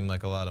doesn't seem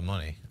like a lot of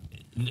money.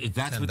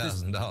 That's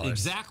 $10,000.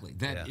 Exactly.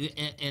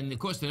 And of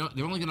course, they're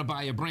only going to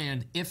buy a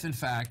brand if, in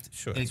fact,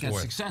 it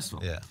gets successful.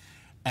 Yeah.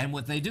 And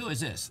what they do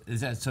is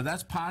so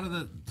that's part of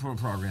the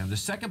program. The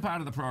second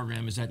part of the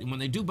program is that when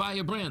they do buy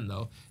your brand,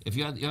 though, if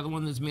you're the other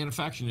one that's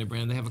manufacturing your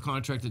brand, they have a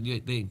contract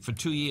that for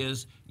 2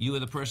 years, you are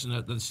the person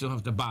that still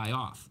have to buy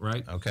off,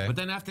 right? Okay. But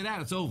then after that,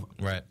 it's over.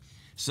 Right.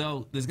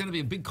 So there's going to be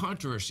a big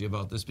controversy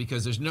about this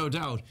because there's no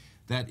doubt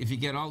that if you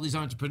get all these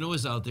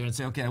entrepreneurs out there and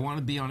say, okay, I want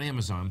to be on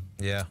Amazon.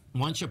 Yeah.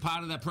 Once you're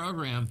part of that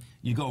program,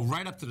 you go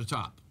right up to the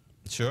top.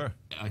 Sure.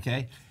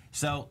 Okay.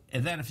 So,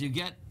 and then if you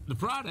get the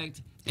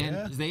product,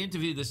 and they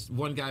interviewed this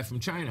one guy from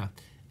China,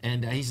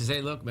 And he says,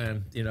 hey, look,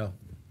 man, you know,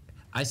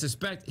 I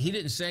suspect he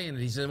didn't say it.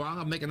 He said, well,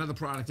 I'll make another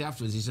product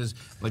afterwards. He says,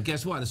 but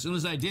guess what? As soon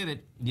as I did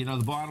it, you know,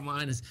 the bottom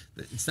line is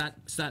it's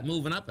start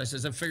moving up. I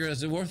says, I figure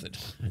is it worth it?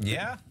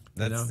 Yeah,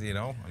 that's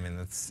I mean,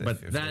 that's but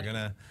if they're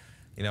gonna,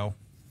 you know,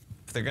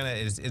 if they're gonna,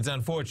 it's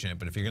unfortunate,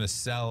 but if you're gonna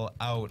sell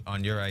out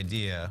on your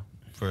idea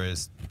for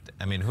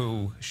I mean,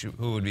 who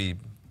would be,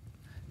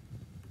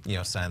 you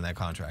know, sign that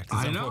contract?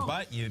 I know.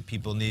 But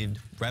people need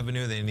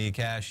revenue, they need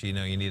cash. You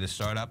know, you need a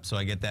startup, so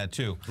I get that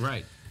too.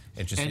 Right.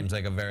 It just seems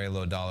like a very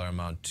low dollar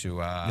amount to.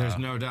 There's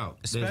no doubt,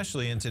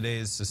 especially in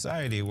today's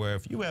society, where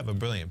if you have a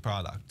brilliant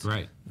product,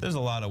 right, there's a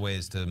lot of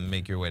ways to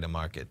make your way to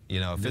market.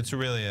 You know, if it's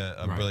really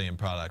a brilliant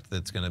product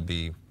that's going to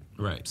be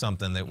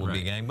something that will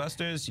be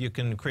gangbusters, you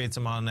can create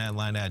some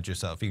online ads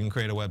yourself. You can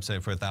create a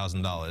website for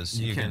 $1,000.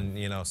 You can,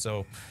 you know,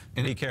 so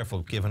be careful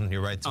giving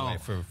your rights away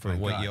for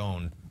what you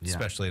own,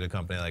 especially at a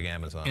company like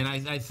Amazon. And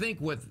I think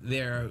what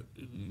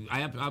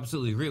I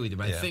absolutely agree with you,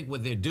 but I think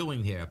what they're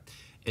doing here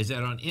is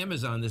that on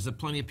Amazon, there's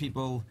plenty of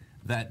people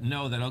that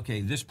know that, okay,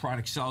 this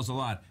product sells a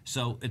lot.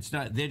 So it's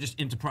not, they're just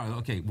into product.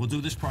 Okay, we'll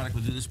do this product,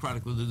 we'll do this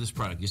product, we'll do this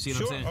product. You see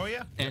what I'm saying? Oh,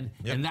 yeah. And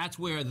that's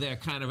where they're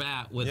kind of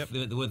at with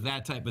with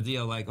that type of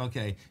deal. Like,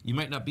 okay, you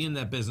might not be in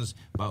that business,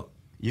 but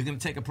you're going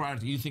to take a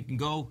product that you think can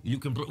go,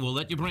 we'll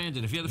let you brand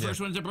it. If you're the first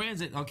one to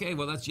brand it, okay,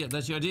 well, that's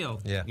your deal.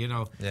 Yeah. You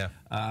know? Yeah.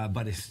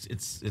 But it's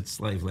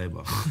slave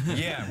labor.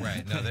 Yeah,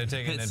 right. No, they're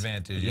taking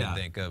advantage, you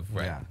think, of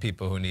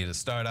people who need a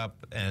startup,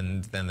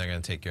 and then they're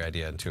going to take your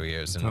idea in 2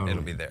 years, and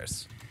it'll be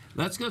theirs.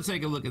 Let's go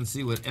take a look and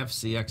see what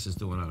FCX is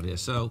doing out here.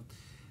 So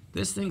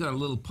this thing got a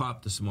little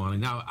pop this morning.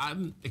 Now,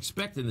 I'm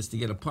expecting this to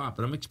get a pop,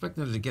 but I'm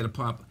expecting it to get a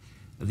pop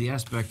at the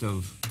aspect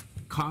of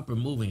copper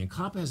moving, and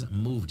copper hasn't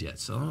moved yet.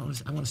 So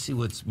I want to see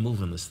what's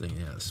moving this thing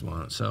here this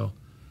morning. So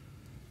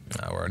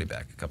we're already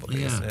back a couple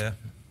days. Yeah.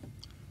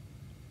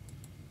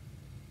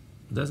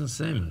 Doesn't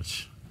say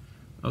much.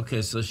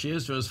 Okay, so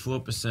shares rose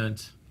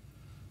 4%.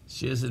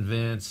 Shares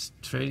advanced.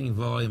 Trading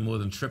volume more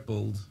than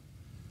tripled.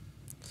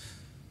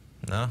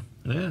 No.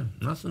 Yeah,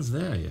 nothing's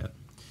there yet.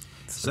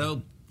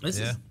 So this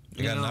is.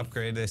 You got an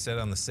upgrade, they said,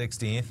 on the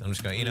 16th. I'm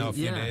just going, a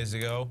few days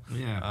ago.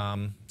 Yeah.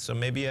 So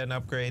maybe you had an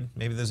upgrade.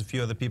 Maybe there's a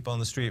few other people on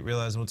the street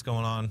realizing what's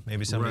going on.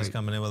 Maybe somebody's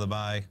coming in with a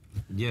buy.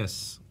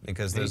 Yes.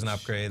 Because there's an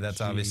upgrade.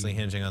 That's obviously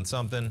hinging on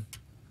something.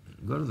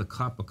 Go to the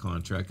copper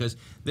contract, because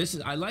this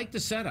is, I like the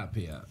setup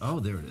here.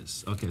 Oh, there it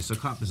is. Okay, so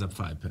copper's up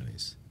 5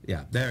 pennies.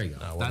 Yeah, there you go.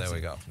 Oh, well, there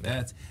we go.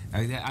 Yeah.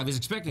 I was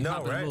expecting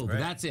copper to move, but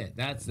that's it.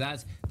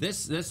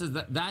 This is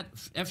that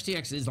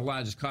FTX is the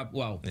largest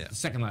copper, the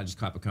second largest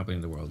copper company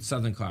in the world.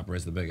 Southern Copper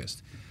is the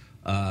biggest.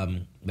 But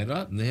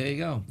there you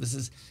go.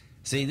 This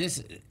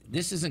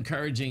is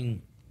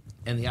encouraging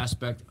in the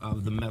aspect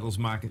of the metals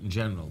market in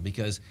general,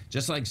 because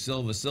just like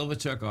silver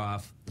took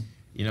off.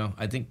 You know,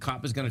 I think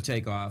copper's going to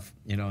take off.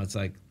 You know, it's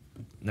like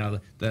now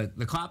the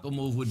copper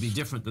move would be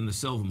different than the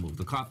silver move.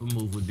 The copper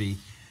move would be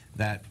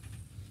that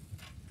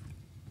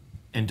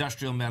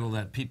industrial metal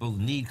that people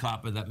need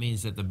copper. That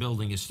means that the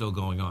building is still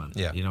going on.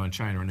 Yeah. You know, in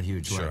China in a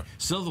huge way.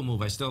 Silver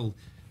move, I still,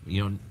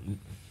 you know,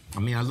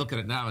 I mean, I look at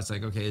it now. It's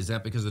like, okay, is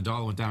that because the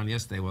dollar went down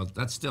yesterday? Well,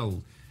 that's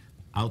still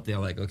out there.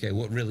 Like, okay,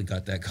 what really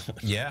got that going?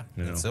 Yeah.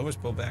 And silver's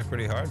pulled back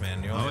pretty hard,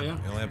 man. You only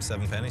have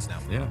 7 pennies now.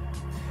 Yeah.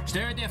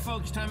 Stay right there,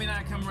 folks. Tommy and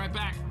I coming right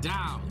back.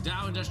 Dow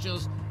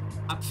Industrials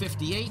up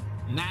 58.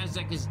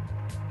 Nasdaq is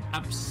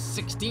up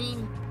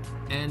 16.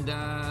 And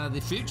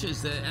the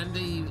futures, the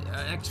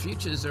X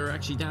futures are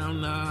actually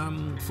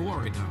down 4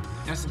 right now.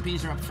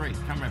 S&Ps are up 3.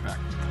 Come right back.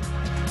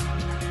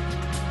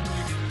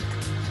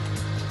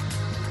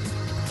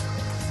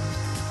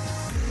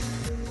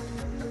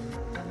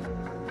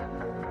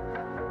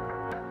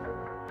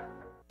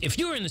 If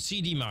you're in the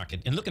CD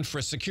market and looking for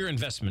a secure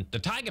investment, the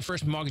Tiger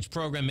First Mortgage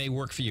Program may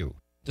work for you.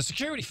 The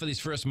security for these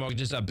first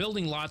mortgages are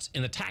building lots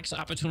in the Tax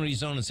Opportunity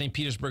Zone in St.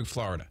 Petersburg,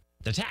 Florida.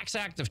 The Tax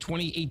Act of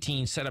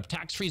 2018 set up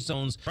tax-free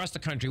zones across the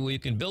country where you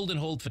can build and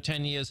hold for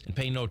 10 years and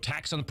pay no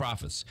tax on the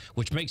profits,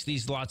 which makes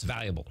these lots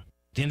valuable.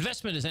 The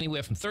investment is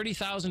anywhere from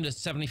 $30,000 to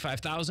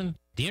 $75,000.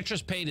 The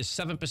interest paid is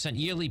 7%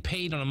 yearly,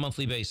 paid on a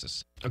monthly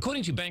basis.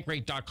 According to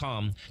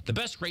Bankrate.com, the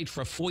best rate for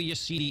a 4-year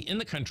CD in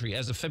the country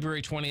as of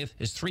February 20th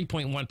is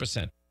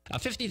 3.1%. A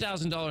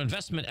 $50,000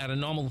 investment at a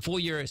normal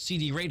 4-year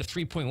CD rate of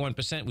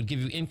 3.1% would give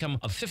you income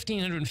of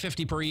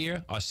 $1,550 per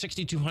year or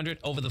 $6,200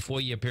 over the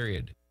 4-year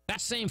period.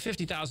 That same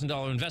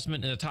 $50,000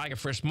 investment in the Tiger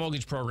First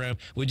Mortgage Program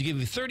would give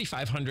you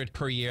 $3,500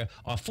 per year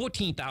or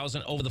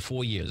 $14,000 over the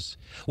 4 years.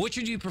 Which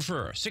would you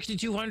prefer,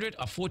 $6,200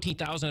 or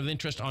 $14,000 of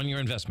interest on your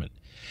investment?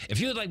 If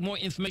you would like more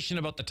information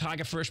about the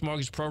Tiger First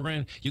Mortgage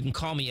Program, you can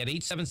call me at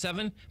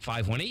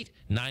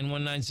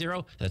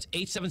 877-518-9190. That's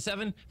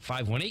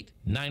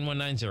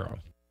 877-518-9190.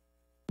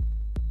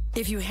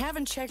 If you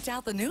haven't checked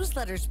out the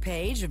newsletters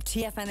page of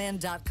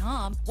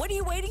TFNN.com, what are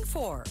you waiting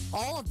for?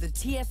 All of the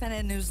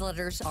TFNN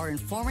newsletters are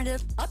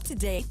informative,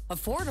 up-to-date,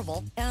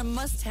 affordable, and a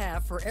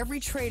must-have for every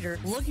trader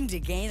looking to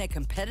gain a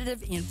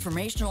competitive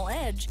informational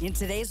edge in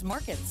today's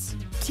markets.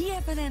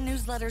 TFNN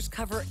newsletters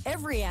cover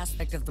every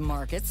aspect of the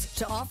markets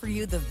to offer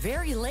you the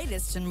very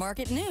latest in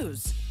market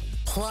news.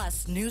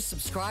 Plus, new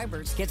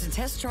subscribers get to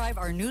test drive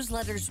our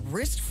newsletters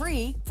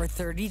risk-free for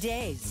 30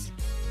 days.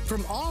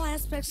 From all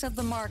aspects of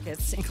the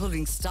markets,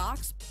 including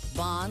stocks,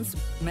 bonds,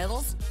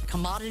 metals,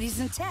 commodities,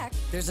 and tech,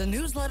 there's a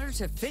newsletter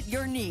to fit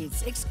your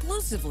needs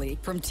exclusively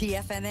from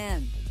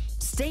TFNN.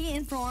 Stay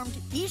informed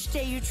each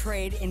day you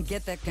trade and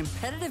get that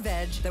competitive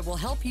edge that will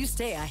help you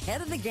stay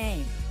ahead of the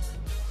game.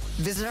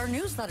 Visit our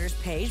newsletters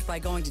page by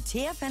going to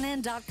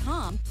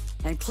TFNN.com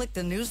and click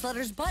the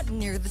newsletters button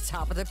near the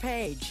top of the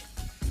page.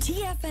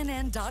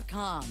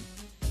 TFNN.com,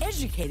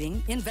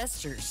 educating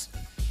investors.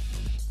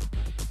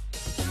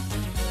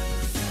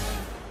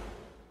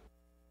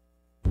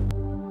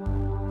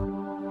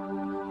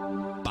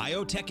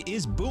 Biotech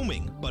is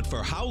booming, but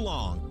for how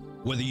long?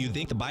 Whether you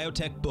think the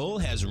biotech bull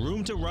has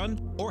room to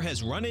run or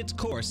has run its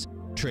course,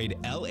 trade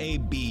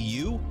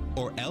LABU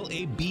or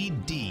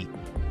LABD.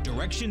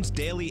 Direction's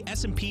daily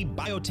S&P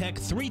Biotech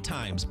 3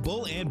 times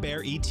bull and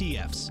bear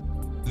ETFs.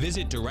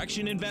 Visit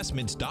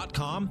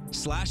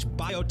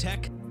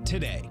directioninvestments.com/biotech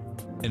today.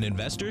 An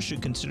investor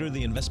should consider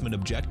the investment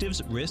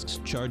objectives, risks,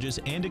 charges,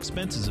 and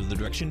expenses of the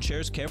Direction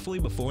shares carefully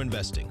before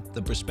investing.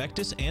 The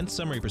prospectus and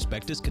summary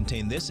prospectus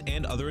contain this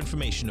and other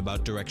information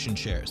about Direction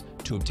shares.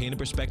 To obtain a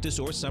prospectus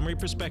or summary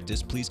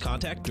prospectus, please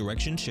contact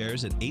Direction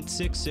shares at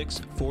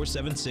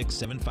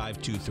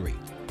 866-476-7523.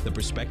 The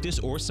prospectus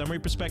or summary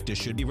prospectus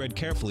should be read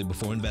carefully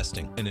before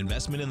investing. An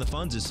investment in the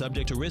funds is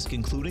subject to risk,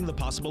 including the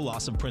possible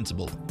loss of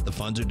principal. The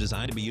funds are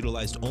designed to be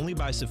utilized only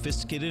by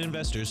sophisticated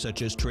investors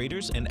such as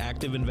traders and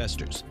active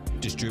investors.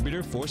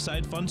 Distributor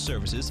Foreside Fund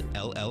Services,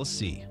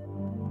 LLC.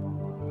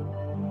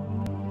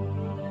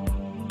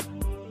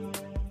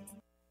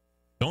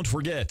 Don't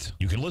forget,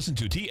 you can listen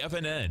to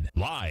TFNN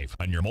live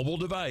on your mobile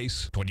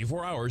device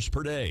 24 hours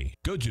per day.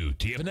 Go to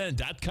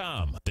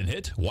TFNN.com, then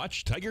hit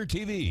Watch Tiger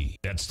TV.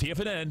 That's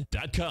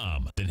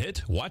TFNN.com, then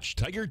hit Watch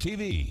Tiger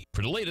TV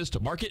for the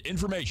latest market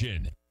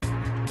information.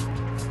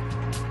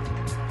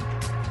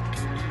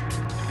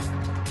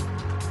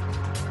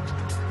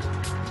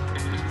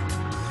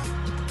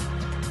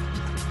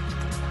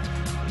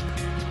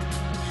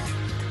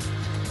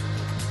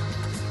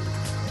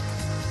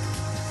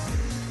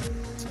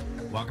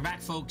 Welcome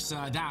back, folks.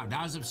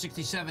 Dow's up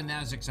 67,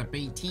 Nasdaq's up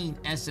 18,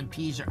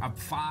 S&Ps are up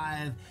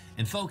 5.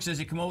 And folks, as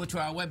you come over to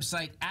our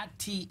website at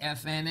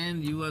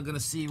TFNN, you are going to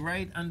see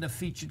right under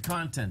featured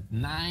content,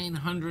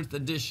 900th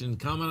edition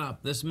coming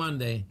up this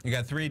Monday. You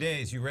got 3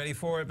 days. You ready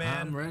for it,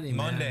 man? I'm ready,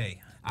 Monday.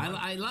 Man.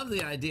 I love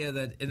the idea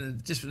that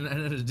just in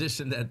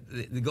addition that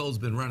the gold's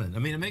been running. I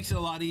mean, it makes it a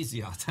lot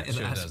easier, I'll tell you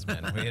Sure that. does,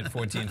 man. We hit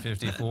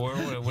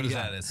 1454. What is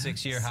that, a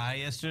 6-year high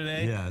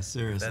yesterday? Yeah,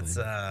 seriously. That's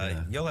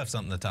You'll have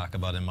something to talk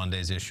about in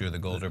Monday's issue of the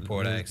Gold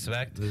Report, I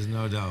expect. There's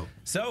no doubt.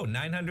 So,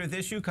 900th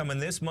issue coming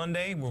this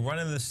Monday. We're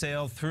running the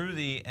sale through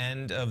the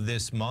end of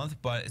this month,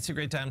 but it's a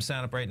great time to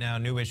sign up right now.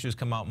 New issues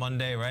come out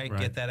Monday, right?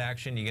 Get that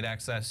action. You get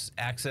access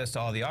to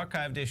all the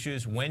archived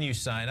issues when you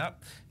sign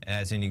up.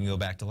 As in, you can go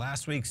back to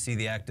last week, see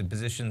the active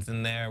positions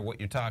in there, what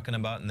you're talking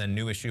about, and then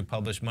new issue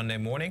published Monday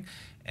morning.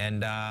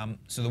 And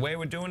so the way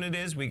we're doing it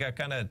is we got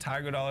kind of a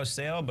Tiger Dollar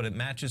sale, but it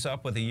matches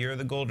up with a year of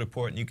the Gold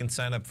Report, and you can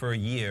sign up for a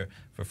year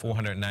for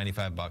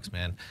 $495,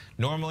 man.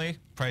 Normally,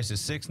 price is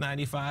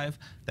 $695.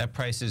 That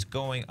price is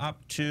going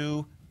up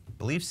to, I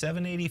believe,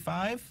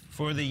 $785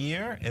 for the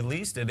year, at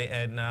least.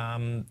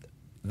 And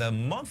the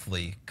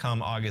monthly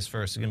come August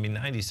 1st is going to be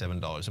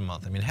 $97 a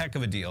month. I mean, heck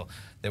of a deal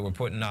that we're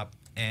putting up.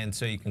 And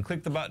so you can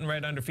click the button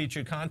right under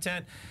featured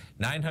content,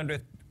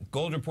 900th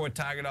Gold Report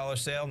Tiger Dollar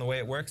sale. And the way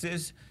it works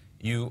is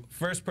you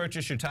first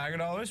purchase your Tiger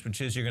Dollars,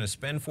 which is you're going to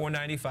spend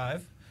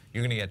 $495.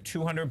 You're going to get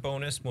 200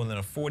 bonus, more than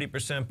a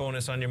 40%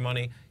 bonus on your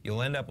money.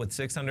 You'll end up with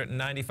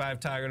 695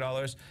 Tiger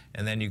Dollars,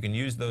 and then you can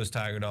use those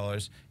Tiger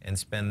Dollars and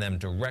spend them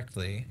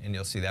directly, and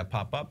you'll see that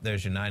pop up.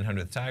 There's your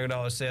 900th Tiger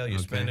Dollar sale. You're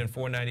spending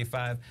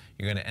 $495.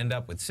 You're going to end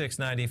up with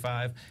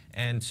 $695.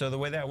 And so the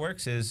way that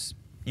works is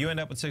you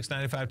end up with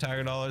 $695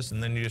 Tiger Dollars,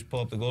 and then you just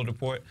pull up the Gold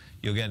Report.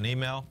 You'll get an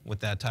email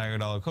with that Tiger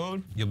Dollar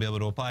code. You'll be able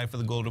to apply for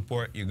the Gold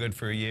Report. You're good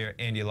for a year,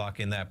 and you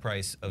lock in that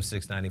price of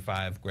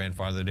 $695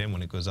 grandfathered in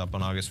when it goes up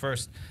on August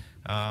 1st.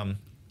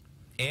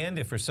 And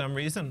if for some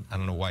reason, I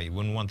don't know why you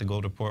wouldn't want the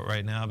Gold Report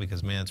right now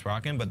because, man, it's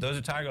rocking, but those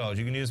are Tiger Dollars.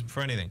 You can use them for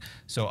anything.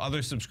 So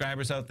other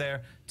subscribers out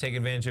there, take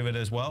advantage of it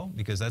as well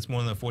because that's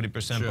more than a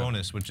 40%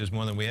 bonus, which is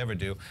more than we ever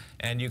do.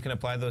 And you can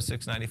apply those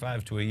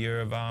 $695 to a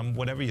year of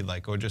whatever you'd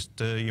like or just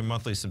your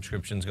monthly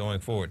subscriptions going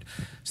forward.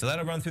 So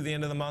that'll run through the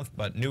end of the month,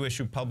 but new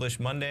issue published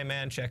Monday,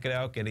 man. Check it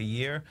out. Get a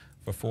year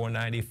for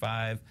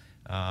 $495.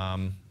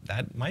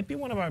 That might be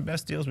one of our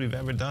best deals we've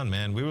ever done,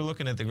 man. We were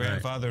looking at the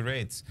grandfathered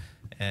rates.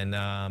 And,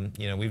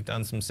 you know, we've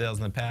done some sales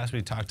in the past.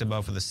 We talked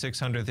about for the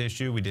 600th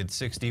issue, we did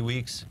 60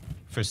 weeks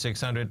for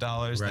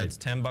 $600. That's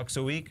 $10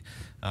 a week.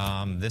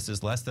 This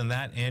is less than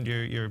that, and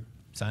you're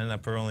signing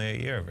up for only a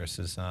year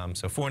versus, so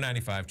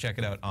 $495. Check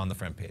it out on the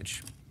front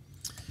page.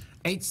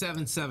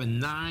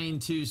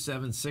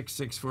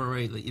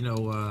 877-927-6648. You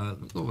know,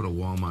 go over to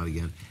Walmart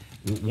again.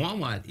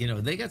 Walmart, you know,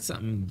 they got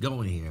something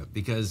going here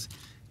because,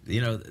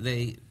 you know,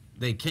 they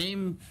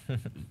came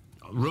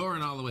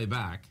roaring all the way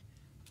back.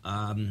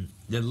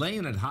 They're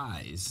laying at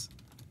highs.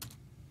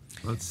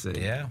 Let's see.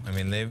 Yeah, I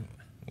mean,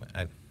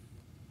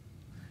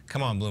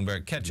 come on,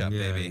 Bloomberg, catch up,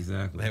 Yeah, baby.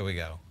 exactly. There we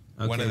go.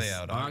 Okay, When are they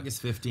out?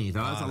 August 15th.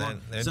 Oh,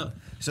 that's a long.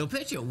 So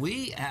picture,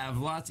 we have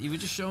lots. You would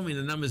just show me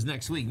the numbers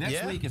next week.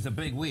 Next week is a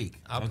big week.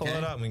 I'll pull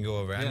it up and we can go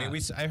over it. Yeah. I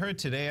mean, I heard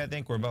today, I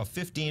think we're about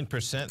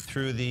 15%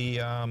 through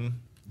the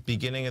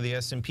beginning of the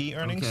S&P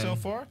earnings so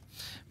far.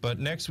 But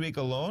next week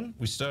alone,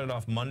 we started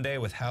off Monday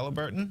with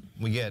Halliburton.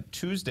 We get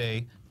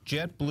Tuesday,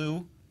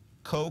 JetBlue,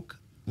 Coke,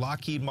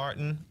 Lockheed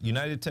Martin,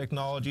 United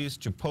Technologies,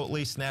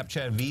 Chipotle,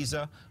 Snapchat,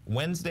 Visa.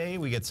 Wednesday,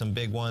 we get some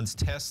big ones,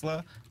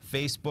 Tesla,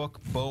 Facebook,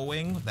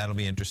 Boeing. That'll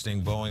be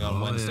interesting. Boeing on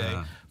Wednesday.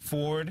 Yeah.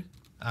 Ford.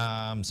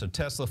 So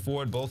Tesla,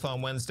 Ford, both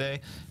on Wednesday.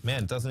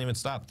 Man, it doesn't even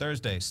stop.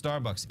 Thursday,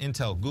 Starbucks,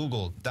 Intel,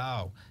 Google,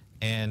 Dow.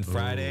 And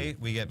Friday,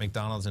 we get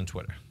McDonald's and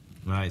Twitter.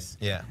 Nice.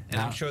 Yeah. And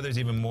I'm sure there's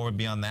even more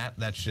beyond that.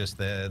 That's just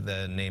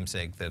the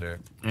namesake that are.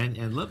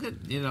 And look at,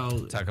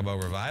 Talk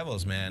about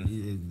revivals, man.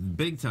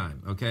 big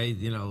time, okay?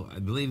 I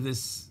believe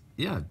this,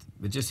 it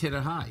just hit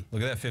a high.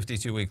 Look at that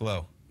 52-week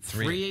low.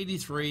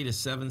 383 to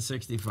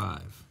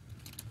 765.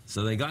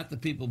 So they got the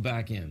people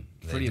back in.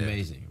 Pretty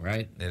amazing,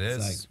 right? It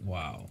is. It's like,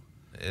 wow.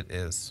 It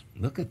is.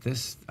 Look at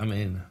this. I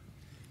mean.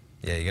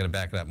 Yeah, you got to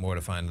back it up more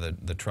to find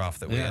the trough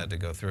that we had to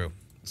go through.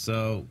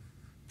 So.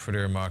 Pretty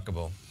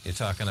remarkable. You're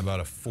talking about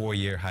a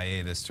 4-year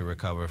hiatus to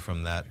recover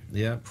from that.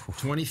 Yeah.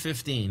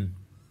 2015.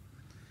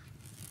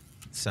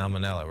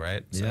 Salmonella,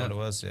 right? Is that what it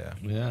was? Yeah.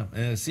 Yeah.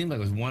 And it seemed like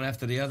it was one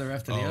after the other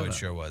after the other. Oh, it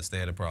sure was. They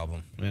had a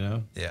problem. Yeah.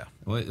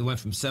 It went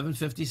from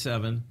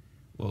 757.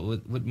 Well,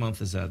 what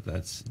month is that?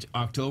 That's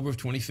October of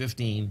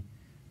 2015,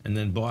 and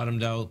then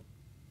bottomed out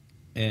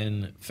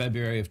in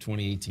February of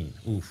 2018.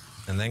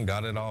 Oof. And then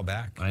got it all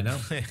back. I know.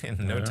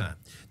 In no time.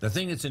 The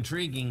thing that's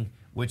intriguing,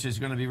 which is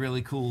going to be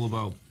really cool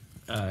about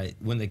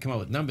when they come out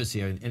with numbers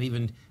here, and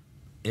even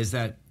is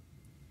that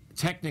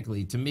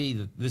technically, to me,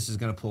 that this is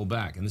going to pull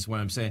back. And this is why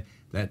I'm saying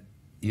that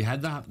you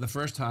had the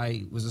first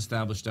high was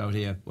established out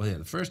here. Well, yeah,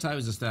 the first high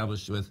was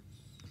established with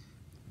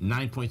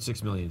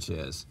 9.6 million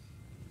shares.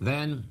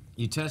 Then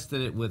you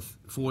tested it with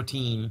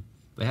 14.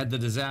 They had the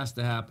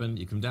disaster happen.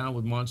 You come down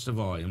with monster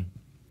volume.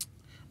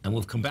 And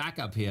we'll come back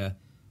up here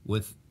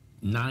with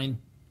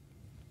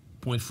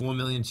 9.4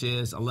 million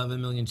shares,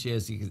 11 million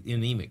shares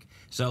anemic.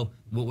 So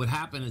what would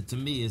happen to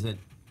me is that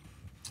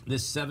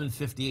this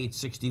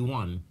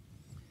 758.61,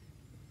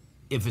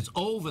 if it's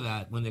over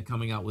that when they're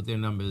coming out with their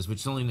numbers, which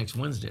is only next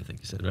Wednesday, I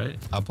think you said, right?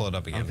 I'll pull it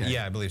up again. Okay.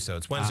 Yeah, I believe so.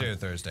 It's Wednesday or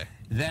Thursday.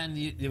 Then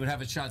you would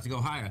have a shot to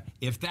go higher.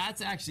 If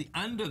that's actually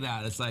under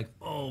that, it's like,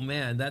 oh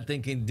man, that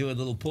thing can do a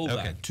little pullback.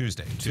 Okay,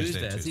 Tuesday.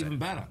 That's even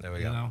better. There we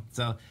go.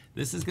 So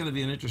this is going to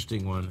be an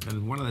interesting one.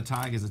 And one of the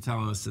Tigers are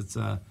telling us it's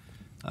okay.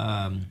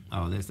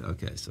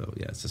 So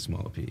yeah, it's a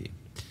smaller PE.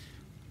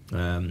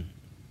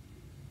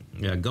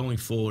 Yeah, going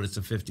forward it's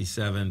a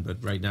 57,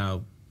 but right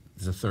now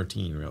it's a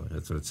 13. Really,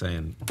 that's what it's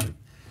saying.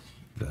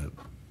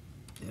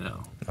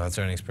 Oh, that's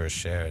earnings per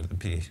share. The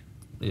P.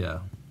 Yeah.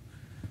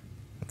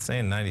 It's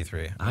saying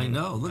 93. I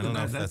know. Look at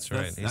that. That's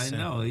right. I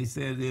know. He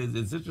said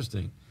it's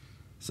interesting.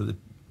 So the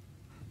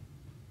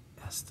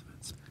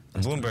estimates.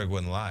 Bloomberg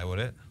wouldn't lie, would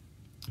it?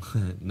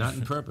 Not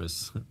in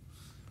purpose.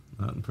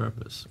 Not in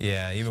purpose.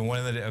 Yeah, even one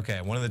of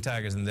the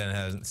Tigers and Den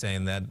has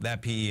saying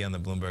that PE on the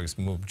Bloomberg's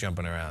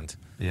jumping around.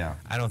 Yeah.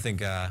 I don't think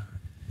does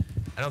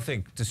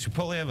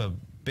Chipotle have a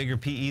bigger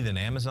PE than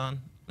Amazon?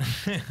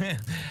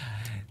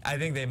 I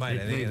think they might.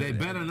 They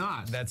better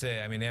not. That's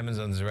it. I mean,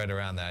 Amazon's right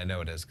around that. I know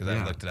it is because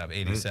I looked it up,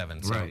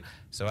 87. Right.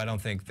 So I don't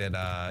think that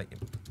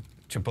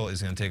Chipotle is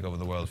going to take over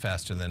the world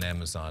faster than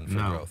Amazon for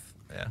growth.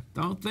 Yeah.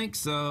 Don't think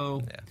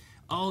so. Yeah.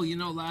 Oh,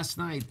 last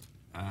night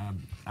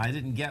I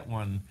didn't get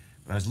one.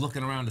 I was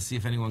looking around to see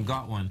if anyone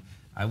got one.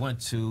 I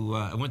went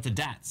to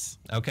DATS.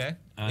 Okay.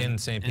 In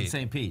St. Pete. In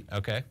St. Pete.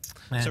 Okay.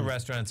 It's a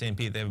restaurant in St.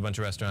 Pete. They have a bunch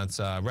of restaurants.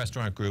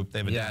 Restaurant group. They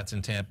have a DATS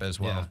in Tampa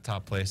as well. Yeah.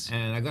 Top place.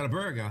 And I got a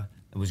burger.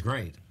 It was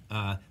great.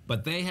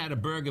 But they had a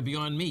burger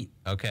Beyond Meat.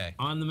 Okay.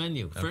 On the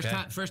menu.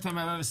 First time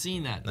I've ever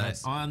seen that.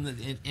 Nice. On the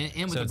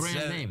with the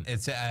brand name.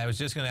 I was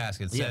just going to ask.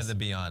 It said the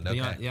Beyond. Okay.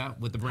 Beyond, yeah,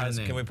 with the brand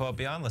name. Can we pull up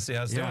Beyond? Let's see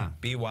how it's doing.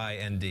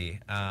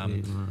 BYND.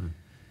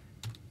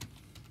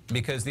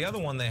 Because the other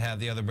one they have,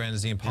 the other brand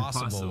is the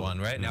Impossible one,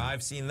 right? Yeah. Now,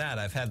 I've seen that.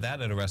 I've had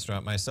that at a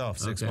restaurant myself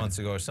 6 months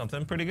ago or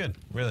something. Pretty good.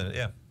 Really,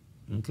 yeah.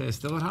 Okay,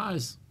 still at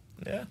highs.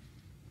 Yeah.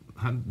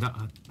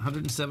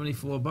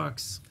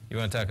 $174. You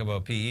want to talk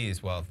about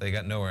PEs? Well, they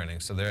got no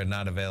earnings, so they're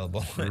not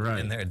available. Right.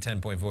 And they're a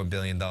 $10.4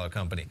 billion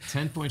company.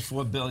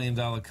 $10.4 billion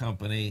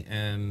company,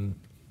 and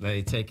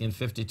they take in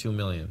 $52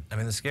 million. I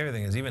mean, the scary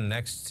thing is even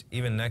next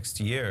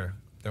year,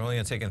 they're only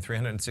going to take in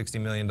 $360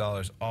 million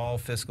all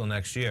fiscal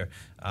next year.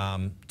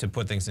 To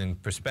put things in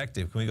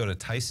perspective, can we go to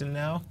Tyson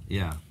now?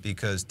 Yeah.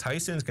 Because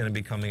Tyson's going to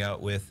be coming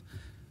out with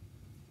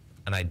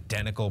an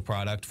identical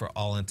product for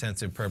all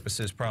intensive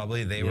purposes.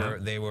 Probably they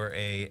were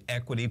a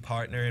equity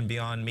partner in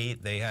Beyond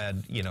Meat. They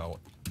had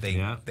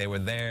they were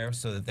there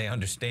so that they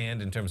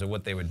understand in terms of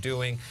what they were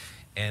doing,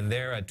 and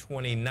they're a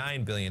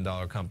 $29 billion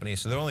company.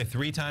 So they're only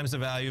 3 times the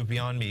value of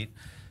Beyond Meat.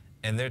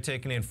 and they're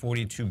taking in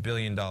 $42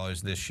 billion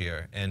this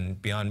year,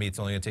 and Beyond Meat's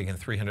only going to take in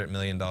 $300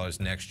 million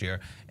next year,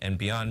 and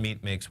Beyond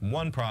Meat makes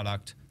one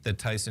product that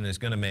Tyson is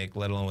going to make,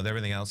 let alone with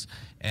everything else.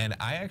 And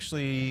I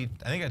think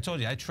I told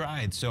you, I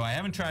tried. So I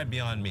haven't tried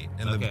Beyond Meat.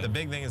 And the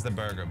big thing is the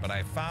burger. But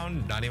I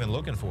found, not even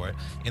looking for it,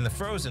 in the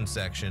frozen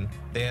section,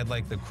 they had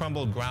like the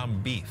crumbled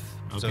ground beef.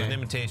 So it's an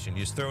imitation.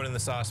 You just throw it in the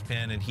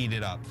saucepan and heat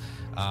it up.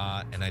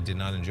 And I did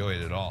not enjoy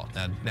it at all.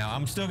 Now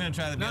I'm still going to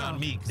try the Beyond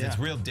Meat because it's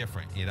real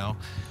different, you know.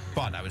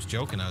 But I was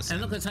joking.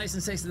 And look what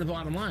Tyson says to the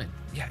bottom line.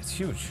 Yeah, it's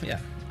huge.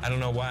 Yeah. I don't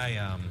know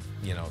why,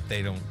 you know,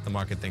 the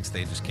market thinks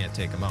they just can't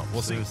take them out.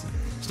 We'll see.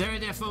 Stay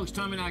right there, folks.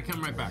 Tommy and I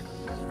come right back.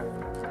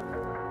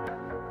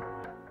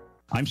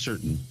 I'm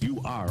certain you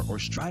are or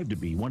strive to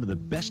be one of the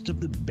best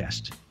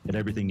at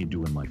everything you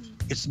do in life.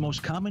 It's the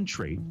most common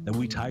trait that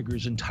we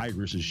tigers and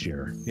tigresses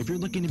share. If you're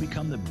looking to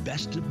become the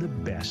best of the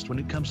best when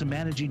it comes to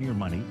managing your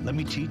money, let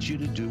me teach you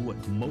to do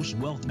what most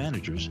wealth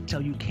managers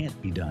tell you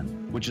can't be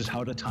done, which is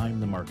how to time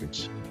the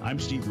markets. I'm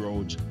Steve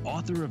Rhodes,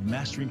 author of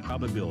Mastering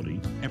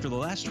Probability, and for the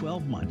last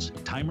 12 months,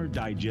 Timer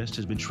Digest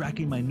has been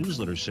tracking my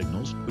newsletter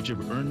signals, which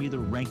have earned me the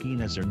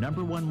ranking as their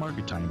 #1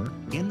 market timer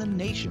in the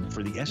nation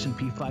for the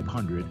S&P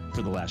 500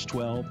 for the last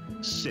 12,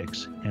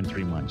 6, and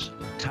 3 months.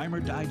 Timer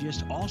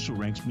Digest also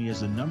ranks me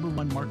as the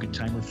 #1 market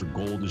timer for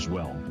gold as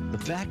well. The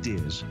fact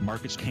is,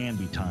 markets can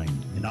be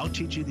timed, and I'll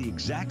teach you the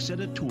exact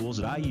set of tools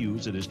that I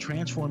use that has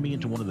transformed me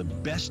into one of the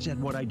best at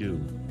what I do.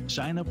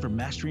 Sign up for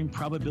Mastering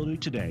Probability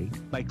today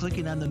by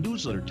clicking on the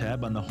newsletter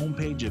tab on the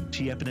homepage of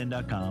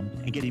TFNN.com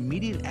and get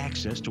immediate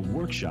access to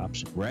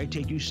workshops where I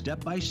take you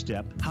step by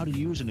step how to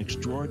use an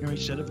extraordinary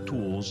set of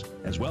tools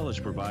as well as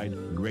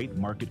provide great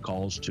market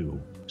calls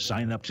too.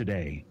 Sign up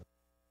today.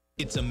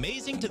 It's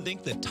amazing to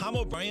think that Tom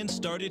O'Brien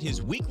started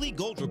his weekly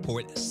gold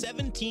report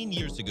 17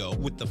 years ago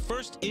with the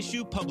first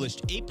issue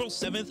published April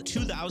 7th,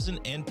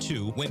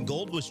 2002, when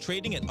gold was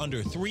trading at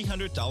under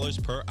 $300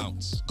 per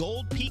ounce.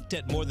 Gold peaked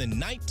at more than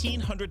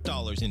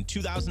 $1,900 in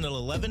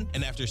 2011,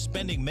 and after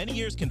spending many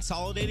years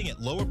consolidating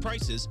at lower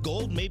prices,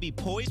 gold may be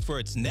poised for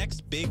its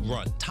next big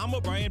run. Tom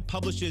O'Brien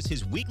publishes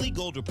his weekly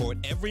gold report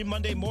every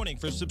Monday morning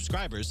for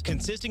subscribers,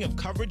 consisting of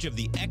coverage of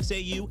the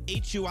XAU,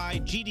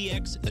 HUI,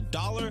 GDX, the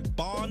dollar,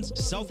 bonds,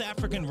 South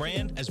African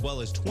Rand, as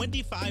well as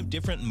 25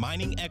 different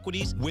mining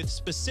equities with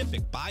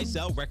specific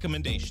buy-sell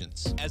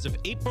recommendations. As of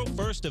April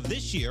 1st of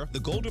this year, the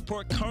Gold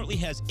Report currently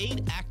has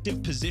 8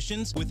 active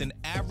positions with an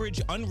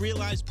average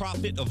unrealized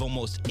profit of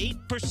almost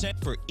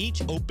 8% for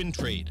each open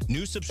trade.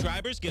 New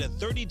subscribers get a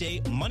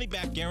 30-day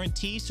money-back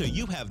guarantee, so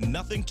you have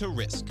nothing to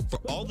risk. For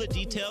all the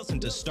details and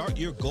to start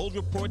your Gold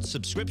Report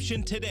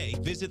subscription today,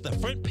 visit the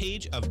front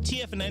page of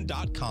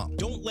TFNN.com.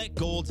 Don't let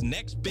gold's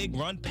next big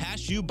run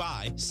pass you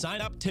by.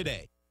 Sign up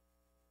today.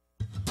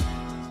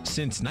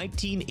 Since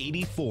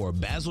 1984,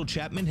 Basil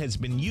Chapman has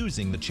been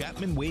using the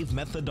Chapman Wave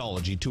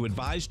methodology to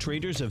advise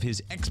traders of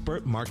his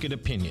expert market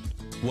opinion.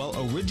 While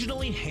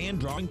originally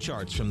hand-drawing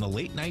charts from the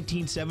late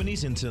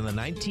 1970s into the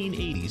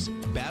 1980s,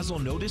 Basil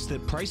noticed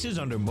that prices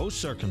under most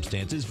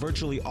circumstances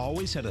virtually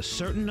always had a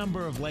certain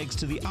number of legs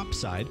to the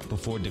upside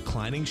before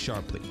declining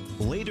sharply.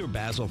 Later,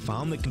 Basil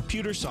found that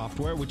computer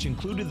software, which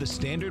included the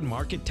standard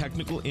market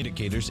technical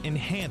indicators,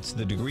 enhanced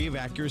the degree of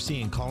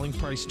accuracy in calling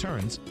price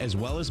turns, as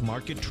well as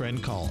market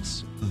trend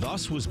calls.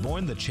 Thus was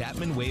born the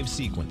Chapman Wave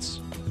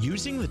sequence.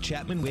 Using the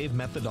Chapman Wave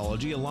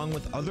methodology along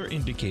with other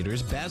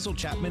indicators, Basil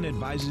Chapman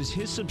advises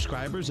his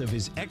subscribers of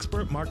his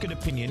expert market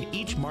opinion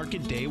each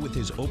market day with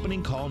his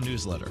opening call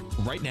newsletter.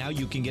 Right now,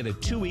 you can get a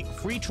 2-week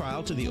free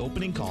trial to the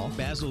opening call,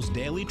 Basil's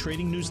daily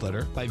trading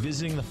newsletter, by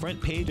visiting the front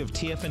page of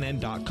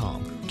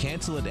TFNN.com.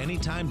 Cancel at any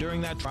time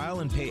during that trial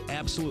and pay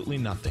absolutely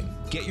nothing.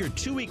 Get your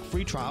 2-week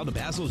free trial to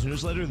Basil's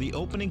newsletter, The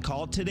Opening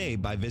Call, today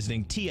by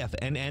visiting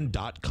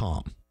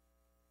TFNN.com.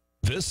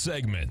 This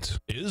segment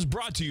is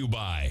brought to you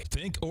by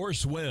Think or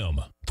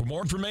Swim. For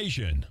more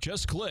information,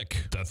 just click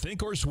the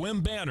Think or Swim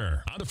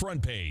banner on the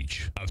front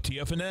page of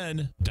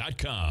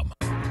TFNN.com.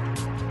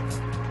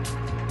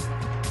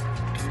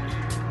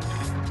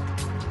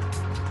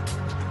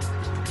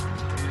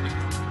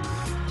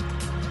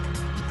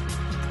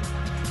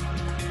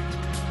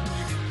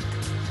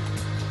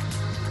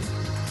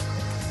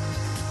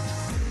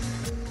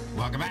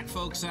 Welcome back,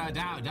 folks.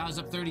 Dow's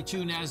up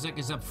 32, NASDAQ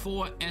is up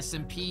 4,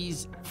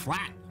 S&P's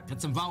flat. Got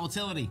some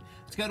volatility.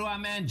 Let's go to our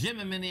man Jim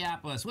in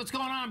Minneapolis. What's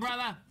going on,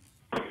 brother?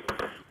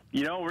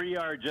 You know, we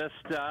are just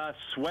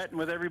sweating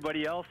with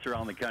everybody else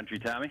around the country,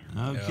 Tommy.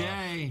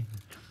 Okay.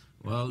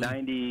 Well,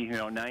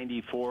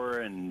 94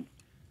 and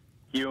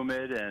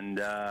humid and,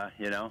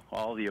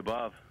 all the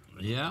above.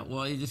 Yeah,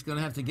 well, you're just going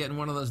to have to get in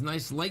one of those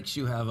nice lakes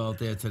you have out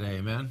there today,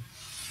 man.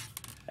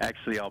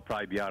 Actually, I'll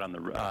probably be out on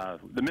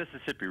the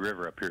Mississippi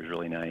River up here is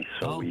really nice.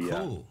 So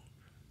cool.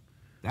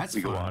 That's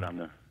we fun. go out on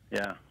the,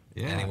 Yeah.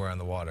 Anywhere on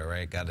the water,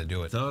 right? Got to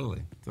do it.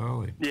 Totally.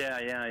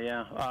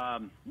 Yeah.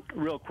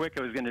 Real quick,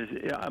 I was going to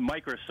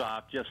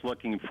Microsoft just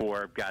looking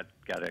for got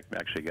a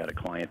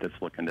client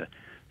that's looking to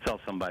sell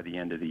some by the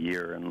end of the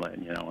year, and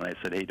I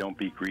said, hey, don't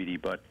be greedy,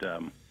 but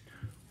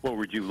what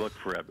would you look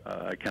for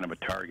a kind of a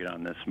target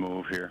on this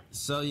move here?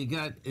 So you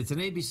got, it's an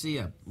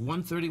ABC up.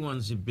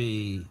 131 should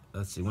be,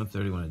 let's see,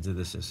 131. I did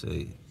this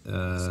yesterday.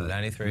 So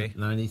 93.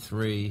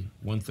 93,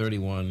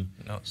 131.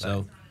 No,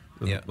 so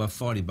about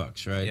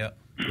 $40, right? Yep.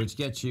 Which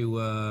gets you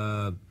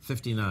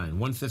 59.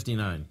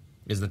 159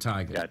 is the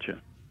target.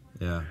 Gotcha.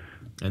 Yeah.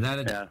 And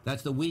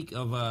that's the week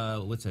of,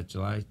 what's that,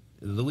 July?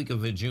 The week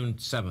of June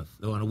 7th.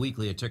 On a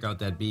weekly, it took out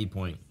that B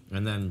point.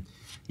 And then,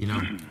 you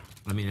know,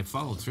 I mean, it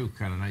followed through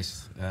kind of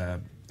nice.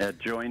 It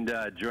joined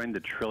the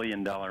 $1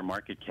 trillion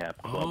market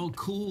cap club. Oh,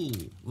 cool.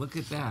 Look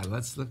at that.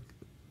 Let's look.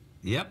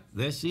 Yep,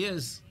 there she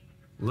is.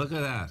 Look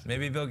at that.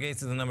 Maybe Bill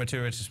Gates is the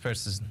 #2 richest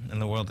person in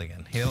the world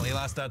again. He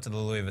lost out to the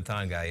Louis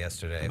Vuitton guy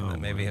yesterday, but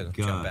maybe he'll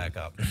jump back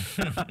up.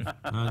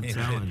 I'm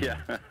telling you.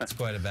 Yeah. It's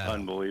quite a battle.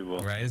 Unbelievable.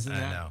 Right? Isn't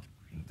that? I know.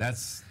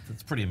 That's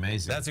pretty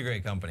amazing. That's a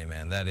great company,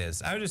 man. That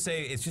is. I would just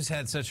say it's just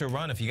had such a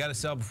run. If you got to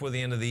sell before the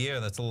end of the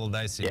year, that's a little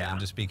dicey. Yeah. Man.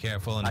 Just be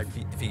careful. And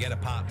if you get a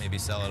pop, maybe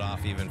sell it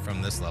off even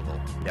from this level.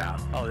 Yeah.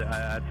 Oh,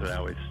 that's what I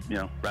always,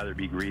 rather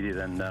be greedy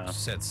than.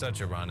 Just had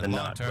such a run. In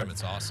long term,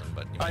 it's awesome.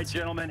 But all right,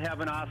 gentlemen, have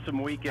an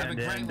awesome weekend.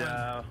 Have a great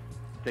one.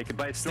 Take it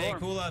by storm. Stay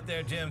cool out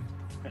there, Jim.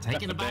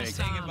 Take it by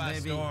storm, Take it by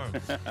baby. storm.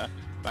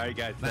 All right,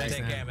 guys. Thanks,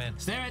 Take care, man.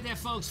 Stay right there,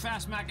 folks.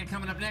 Fast Market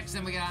coming up next.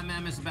 Then we got our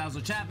man, Mr.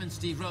 Basil Chapman,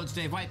 Steve Rhodes,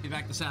 Dave White. Be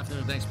back this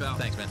afternoon. Thanks, pal.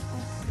 Thanks, man.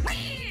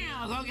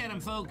 Go get him,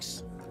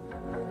 folks.